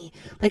Tommy.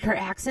 Like her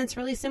accent's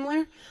really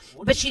similar.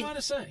 What are you trying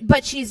to say?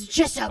 But she's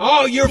just a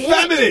you're bitch.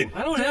 feminine.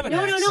 I don't have an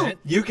accent. No.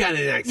 You got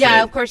an accent.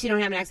 Yeah, of course you don't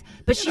have an accent.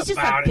 But she's just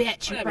a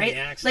bitch,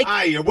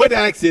 right? What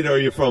accent are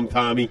you from,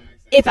 Tommy?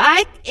 If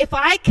I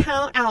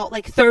count out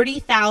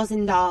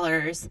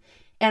 $30,000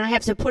 and I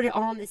have to put it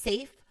all in the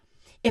safe,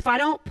 if I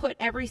don't put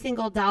every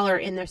single dollar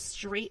in the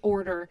straight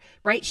order,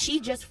 right, she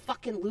just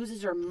fucking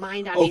loses her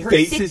mind on me.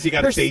 Faces? You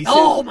got faces?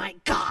 Oh, my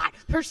God.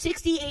 Her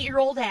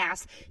 68-year-old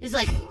ass is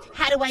like,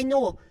 how do I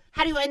know?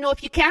 How do I know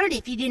if you counted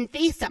if you didn't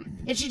face them?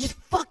 And she just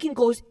fucking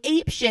goes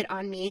ape shit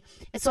on me.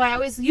 And so I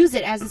always use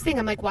it as this thing.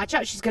 I'm like, watch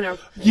out. She's going to.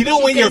 You know,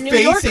 when you're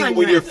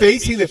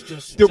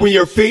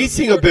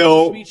facing a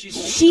bill.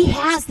 She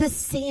has the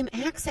same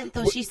accent,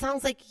 though. She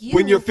sounds like you.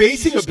 When you're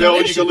facing a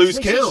bill, you can lose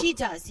count. She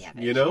does, yeah.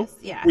 You know?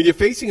 Yeah. When you're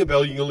facing a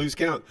bill, you can lose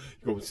count.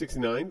 You go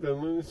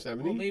 69,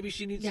 70. Well, maybe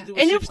she needs to do a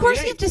And 68. of course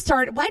you have to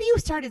start. Why do you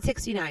start at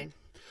 69?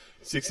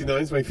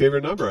 69 is my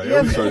favorite number. I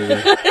always started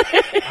there.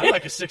 I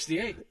like a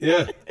 68.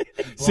 Yeah,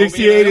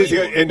 68 is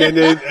good. And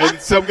then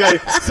some guy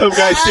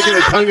sticking a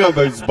tongue up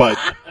his butt,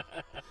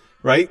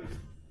 right?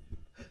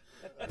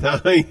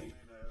 Tommy.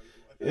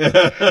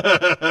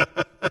 Yeah.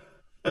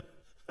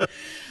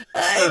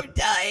 I'm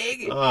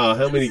dying. Oh,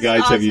 how many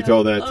guys have you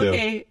told that to?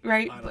 Okay,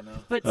 right. I don't know.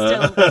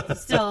 But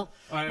still.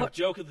 All right,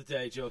 joke of the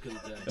day.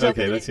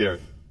 Okay, let's hear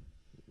it.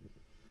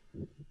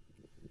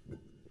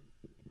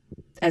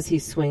 As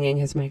he's swinging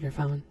his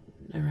microphone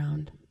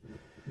around.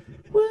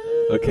 Woo.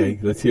 Okay,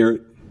 let's hear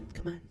it.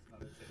 Come on.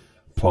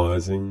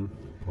 Pausing.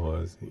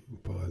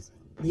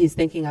 He's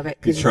thinking of it.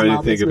 He's trying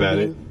to think about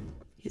it.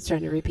 He's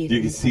trying to repeat it.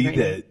 You can see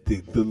that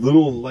the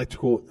little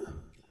electrical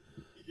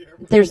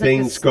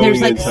things going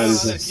inside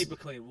his head. Keep it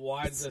clean.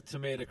 Why did the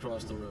tomato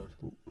cross the road?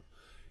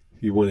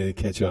 You wanted to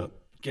catch up.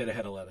 Get a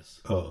head of lettuce.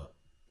 Oh.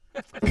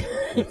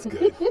 That's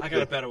good. I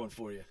got a better one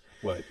for you.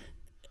 What?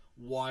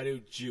 Why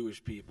do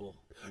Jewish people...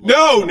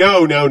 No. Why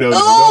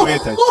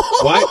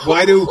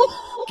do...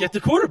 Get the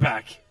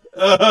quarterback.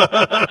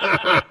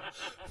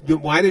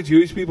 Why do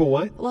Jewish people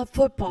what? Love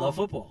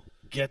football.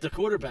 Get the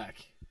quarterback.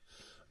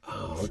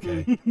 Oh,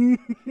 okay.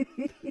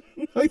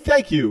 Oh,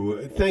 thank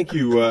you.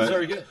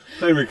 Very good.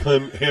 Heinrich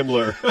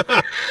Himmler.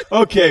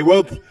 Okay,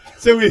 well,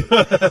 so we...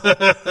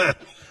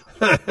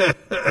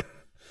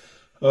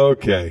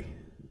 Okay.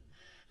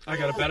 I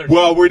got a better.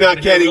 Well, we're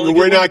not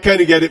going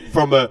to get it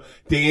from the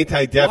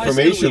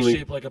Anti-Defamation League. Why is Italy League.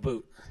 shaped like a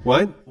boot?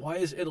 What? Why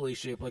is Italy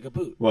shaped like a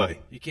boot? Why?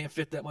 You can't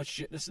fit that much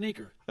shit in a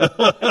sneaker.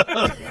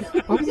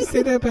 Why would you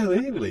say that about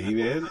Italy,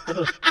 man?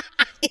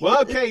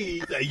 Well,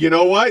 okay, you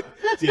know what?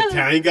 The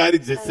Italian guy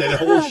that just said a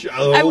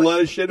whole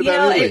lot of shit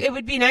about Italy. It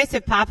would be nice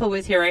if Papa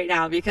was here right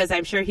now because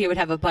I'm sure he would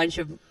have a bunch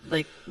of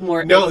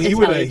more. No, he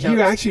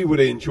Italian actually would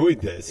have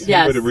enjoyed this.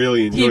 Yes, he would have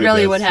really enjoyed. He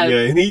really this. would have.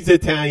 Yeah, and he's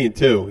Italian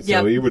too,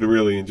 so he would have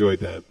really enjoyed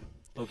that.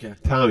 Okay,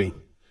 Tommy,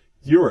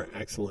 you were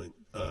excellent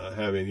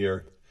having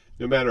here,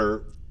 no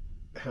matter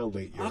how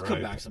late you're. I'll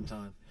come back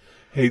sometime.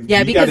 Hey,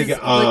 yeah, because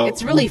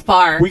it's really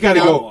far. We got to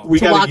go. We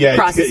got to.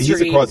 Yeah,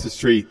 he's across the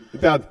street.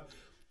 About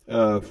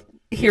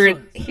here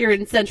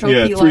in Central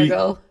Key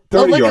Largo.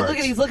 30 look yards. at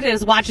he's looking at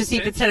his watch to see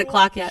if it's 10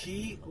 o'clock yet.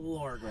 Key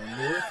Largo,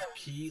 North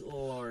Key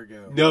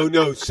Largo.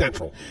 No,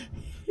 Central.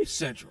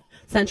 Central.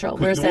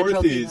 Where's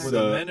Central? North is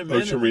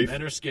Ocean Reef.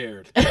 Men are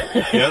scared.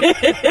 Yep.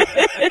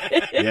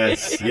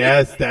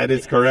 Yes, that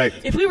is correct.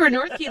 If we were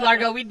North Key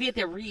Largo, we'd be at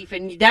the reef,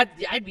 and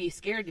I'd be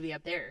scared to be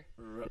up there.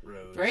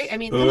 Rutrows. Right? I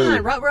mean, come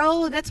on,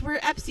 Rutrow. That's where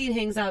Epstein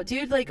hangs out,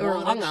 dude. Or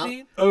hung out.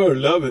 Oh,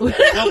 love it.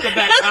 Welcome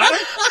back, Connor.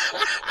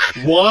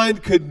 Juan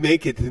could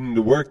make it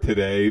into work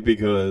today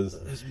because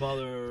His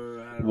mother.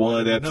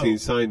 Juan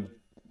Epstein's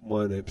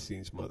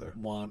mother.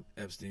 Juan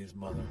Epstein's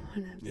mother.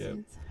 Yeah,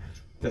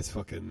 that's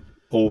fucking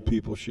old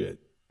people shit.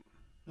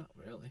 Not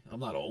really. I'm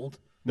not old.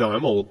 No,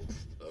 I'm old.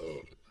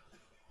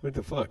 What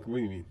the fuck? What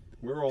do you mean?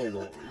 We're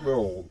old. We're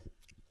old.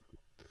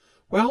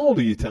 Well, how old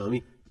are you,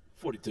 Tommy?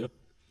 42.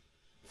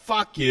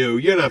 Fuck you.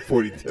 You're not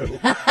 42.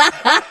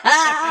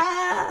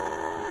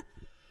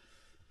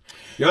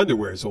 Your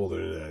underwear is older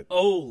than that.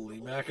 Holy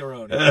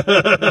macaroni.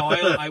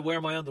 No, I wear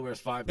my underwears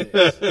 5 days.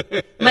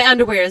 My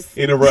underwears.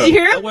 In a row.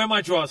 I wear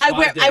my drawers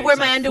 5 days. I wear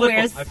my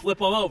underwears. I flip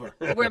them over.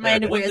 I wear my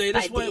underwears One day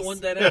this 5 way, days. one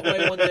day that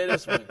way, one day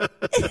this way.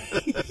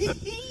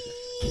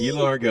 Key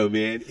Largo,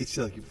 man. It's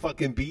like you're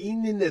fucking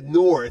being in the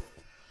north.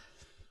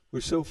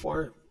 We're so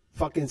far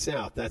fucking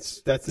south.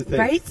 That's the thing.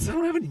 Right? I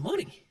don't have any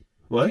money.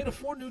 What? I can't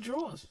afford new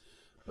drawers.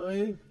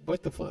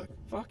 What the fuck?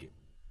 Fuck it.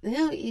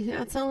 No, you're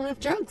not selling enough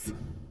drugs.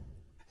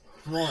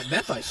 Well,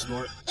 meth I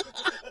snort.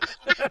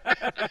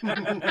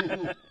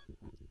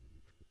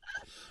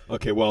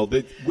 Okay, well,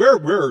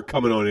 we're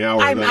coming on an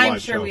hour. I'm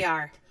live sure show. we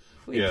are.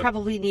 We Yeah.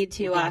 probably need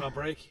to. Going on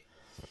break?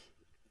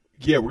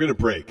 Yeah, we're going to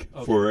break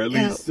for at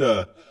least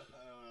a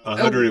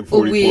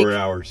 144 week.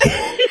 hours.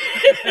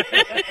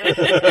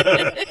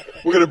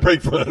 We're going to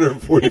break for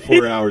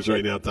 144 hours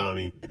right now,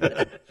 Tommy.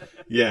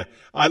 Yeah,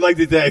 I'd like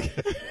to thank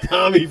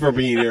Tommy for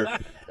being here.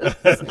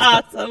 That's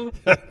awesome.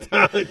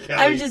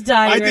 I'm just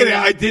dying. I did right it.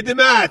 now. I did the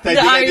math. I think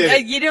I did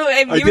it. You know, I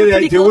you were did it. I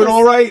pretty do close. it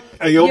all right.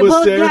 Are you almost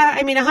well, there? yeah,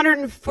 I mean,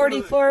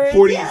 144.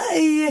 40,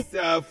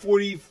 yeah.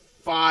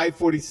 45,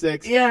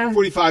 46, Yeah.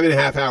 45 and a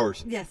half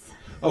hours. Yes.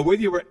 Oh,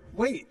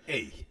 wait,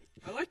 hey.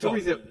 I like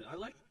talking. I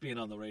like being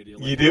on the radio.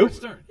 Like You do? Howard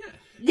Stern. Yeah.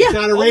 Yeah. It's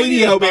not a Oh,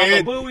 radio, yeah,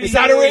 man. Baba Booey, It's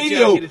not a yeah, radio.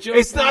 Jackie the Joke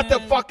It's not the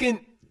Man.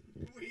 fucking.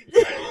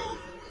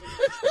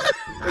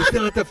 It's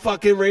not the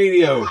fucking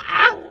radio.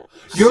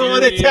 You're on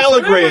a Serious.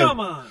 telegram. Come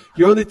on.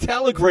 You're on the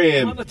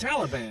telegram. I'm on the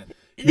Taliban.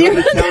 You're on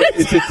the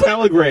it's a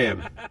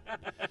telegram.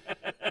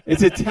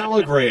 It's a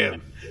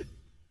telegram.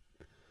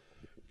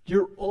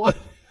 You're on.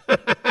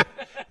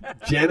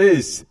 Jenna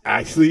is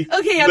actually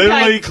Okay, I'm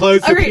literally done.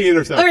 close to All right, peeing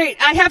herself. All right,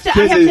 I have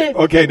to.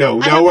 Okay, no,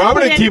 I have I'm to going put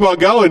to in- keep on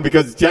going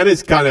because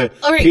Jenna's kind of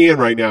All right. peeing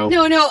right now.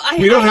 No.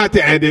 We don't have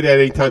to end it at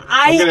any time.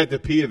 I'm I- going to have to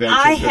pee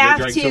eventually I because I have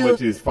drank so much of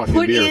to this fucking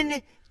put beer.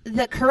 in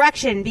the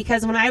correction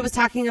because when I was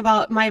talking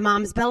about my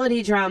mom's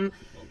belly drum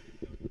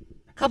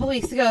a couple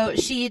weeks ago,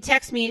 she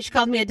texted me. She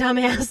called me a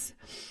dumbass,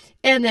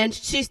 and then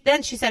she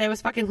said it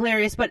was fucking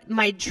hilarious. But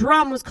my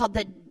drum was called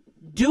the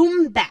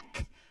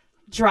Doombeck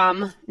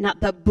drum, not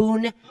the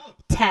Boone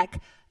Tech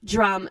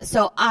drum.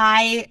 So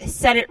I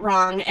said it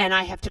wrong, and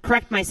I have to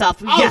correct myself.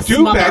 Oh, yes,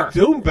 Doomback, mother.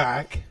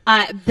 Doomback.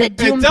 The And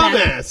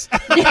Doombeck. dumbass.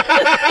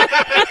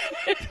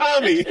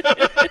 Tommy.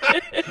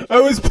 It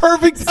was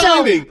perfect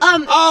timing.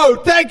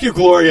 Thank you,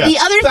 Gloria. The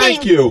other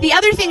Thank thing, you. The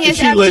other thing is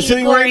she actually,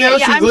 listening right Gloria, now?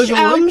 Yeah, She's listening,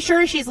 I'm right?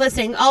 sure she's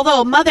listening.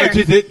 Although mother,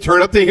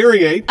 Turn up the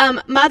hearing aid.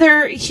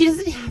 mother, she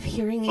doesn't have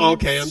hearing aids.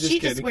 Okay, I'm just she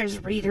kidding. just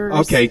wears readers.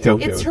 Okay, don't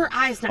do It's it. her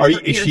eyes, not Are her you,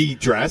 is ears. she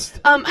dressed?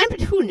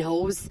 Who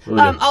knows?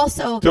 Okay.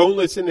 Also, Don't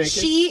listen naked.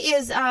 she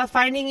is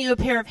finding you a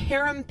pair of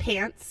harem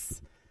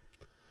pants,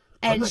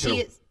 and not she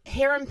gonna- is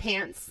harem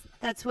pants.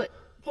 That's what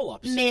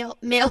Pull-ups. male.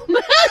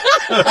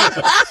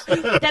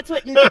 That's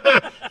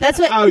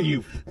what Oh,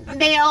 you.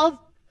 male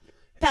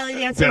belly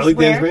dancers Belly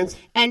wear, dance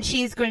pants? and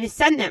she's going to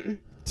send them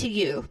to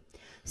you.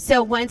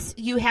 So once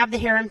you have the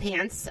harem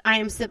pants, I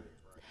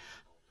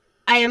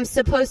am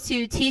supposed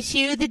to teach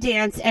you the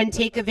dance and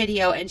take a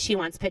video, and she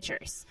wants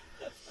pictures.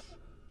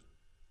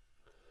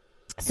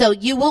 So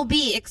you will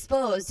be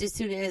exposed as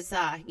soon as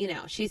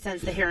she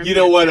sends the harem. You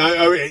know what?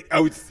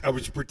 pants. I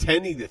was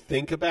pretending to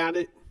think about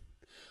it,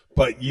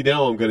 but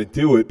I'm going to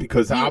do it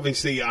because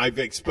obviously I've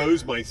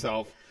exposed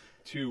myself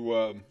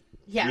to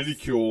Yes.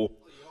 ridicule.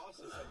 You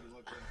also said you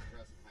looked good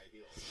dressed in high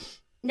heels.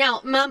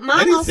 Now, mom I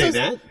didn't also say that.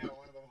 Yeah,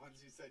 one of the ones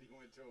you said you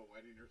went to a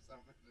wedding or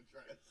something in a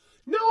dress.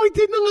 No, I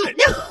did not.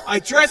 No. I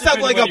dressed up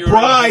like When a you were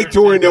bride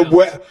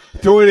 110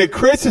 during a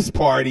Christmas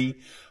party,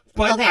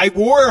 but Okay. I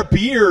wore a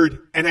beard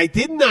and I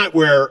did not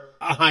wear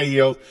a high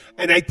heels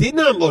and I did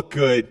not look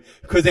good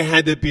because I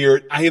had the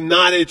beard. I am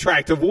not an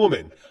attractive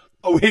woman.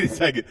 Oh, wait a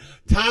second.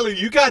 Tyler,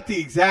 you got the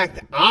exact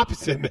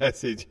opposite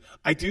message.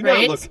 I do not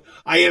Right? look.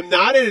 I am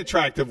not an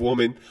attractive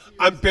woman.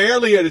 I'm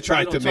barely an You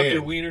attractive don't tuck your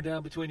man. wiener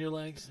down between your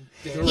legs.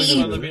 And dance He- in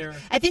front of the mirror.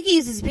 I think he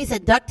uses a piece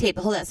of duct tape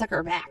to hold that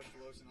sucker back.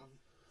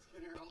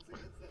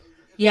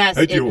 Yes,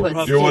 Hey, do you it want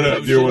puts to lotion.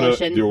 fuck me? Do you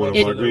want It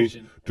to puts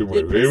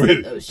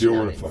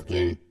fuck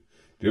lotion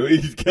me?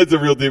 He gets a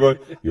real deep one.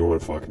 You want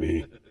to fuck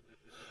me?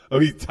 Oh,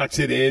 he tucks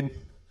it in.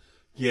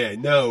 Yeah,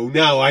 no,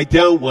 I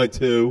don't want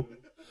to.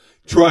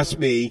 Trust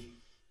me.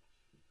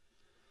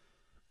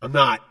 I'm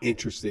not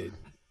interested.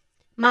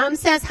 Mom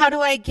says, "How do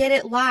I get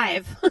it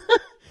live?"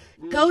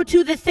 Go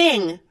to the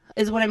thing.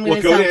 is what I'm going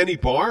Well, to go say. to any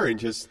bar and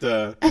just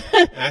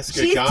ask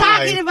a She's guy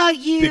talking about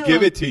you. to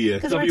give it to you.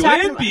 'Cause we're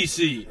talking about-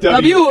 WNBC.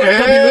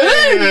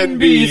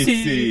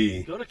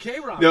 WNBC. Go to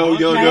K-Rock. No.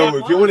 Right.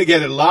 If you want to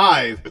get it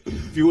live,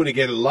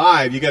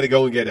 you got to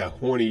go and get a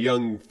horny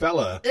young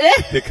fella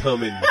to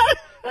come and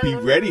be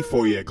ready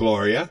for you,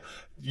 Gloria.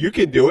 You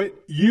can do it.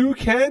 You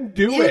can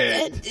do You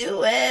it. can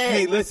do it.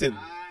 Hey, listen.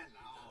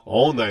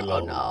 All night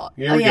long. no.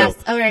 Here Oh, we yes.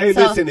 go. All right, hey,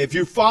 so- listen. If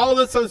you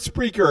follow us on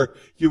Spreaker,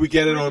 you would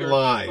get it on Follow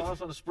live.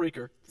 us on the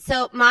Spreaker.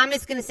 So Mom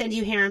is going to send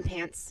you harem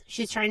pants.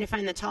 She's trying to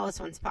find the tallest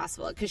ones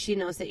possible because she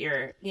knows that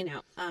you're,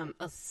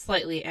 a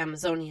slightly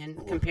Amazonian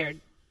compared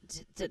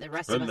to the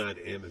rest I'm of us.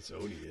 not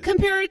Amazonian.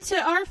 Compared to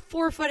our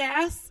 4-foot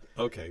ass.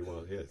 Okay,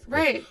 well, yes.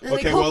 Right. Okay,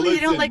 Like, well, hopefully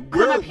you listen. don't,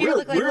 come up here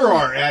look like we little-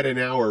 are at an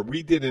hour.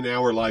 We did an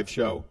hour live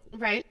show.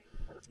 Right.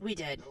 We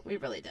did. We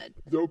really did.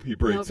 No pee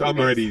breaks. No pee I'm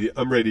breaks. ready.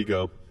 I'm ready to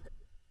go.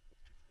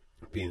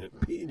 Pee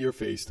in your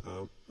face,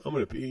 Tom. I'm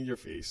going to pee in your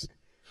face.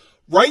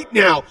 Right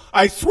now,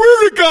 I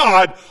swear to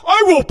God,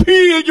 I will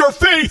pee in your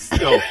face.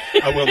 No,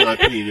 I will not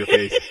pee in your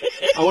face.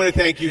 I want to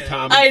thank you,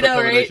 Tom. I for know,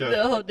 coming on right? the show.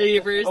 The whole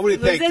neighbors. I want to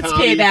thank That's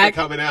Tommy payback for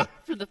coming out.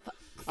 for the.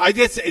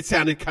 It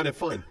sounded kind of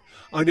fun.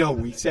 I know,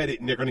 we said it,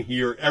 and they're going to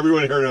hear.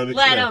 Everyone heard it on the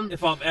Let show. them.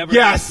 If I'm ever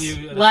Yes! with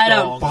you in a Let 'em.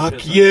 stall, I'm Fuck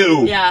pissed.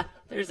 you. Yeah.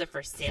 There's a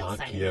for sale Fuck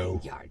sign you. in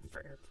the yard for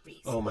a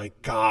reason. Oh, my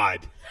God.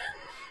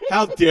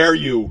 How dare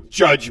you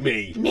judge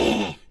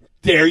me?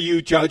 Dare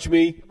you judge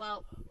me?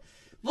 Well,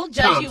 we'll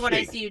judge Tom, you when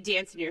I speak. see you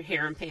dance in your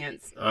harem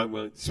pants. I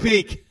won't.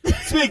 Speak,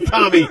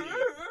 Tommy.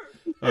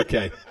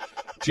 Okay.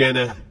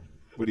 Jenna,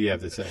 what do you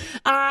have to say?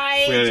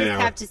 I We had an just hour.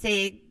 have to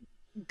say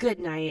good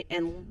night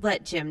and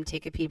let Jim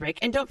take a pee break.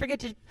 And don't forget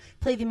to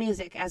play the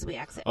music as we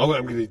exit. Oh,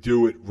 I'm going to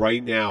do it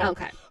right now.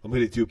 Okay. I'm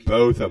going to do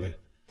both of it.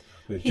 I'm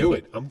going to do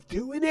it. I'm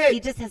doing it. He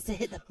just has to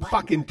hit the button.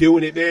 Fucking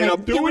doing it, man. Like,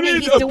 I'm doing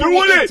it. He's I'm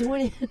doing it. He's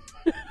doing it.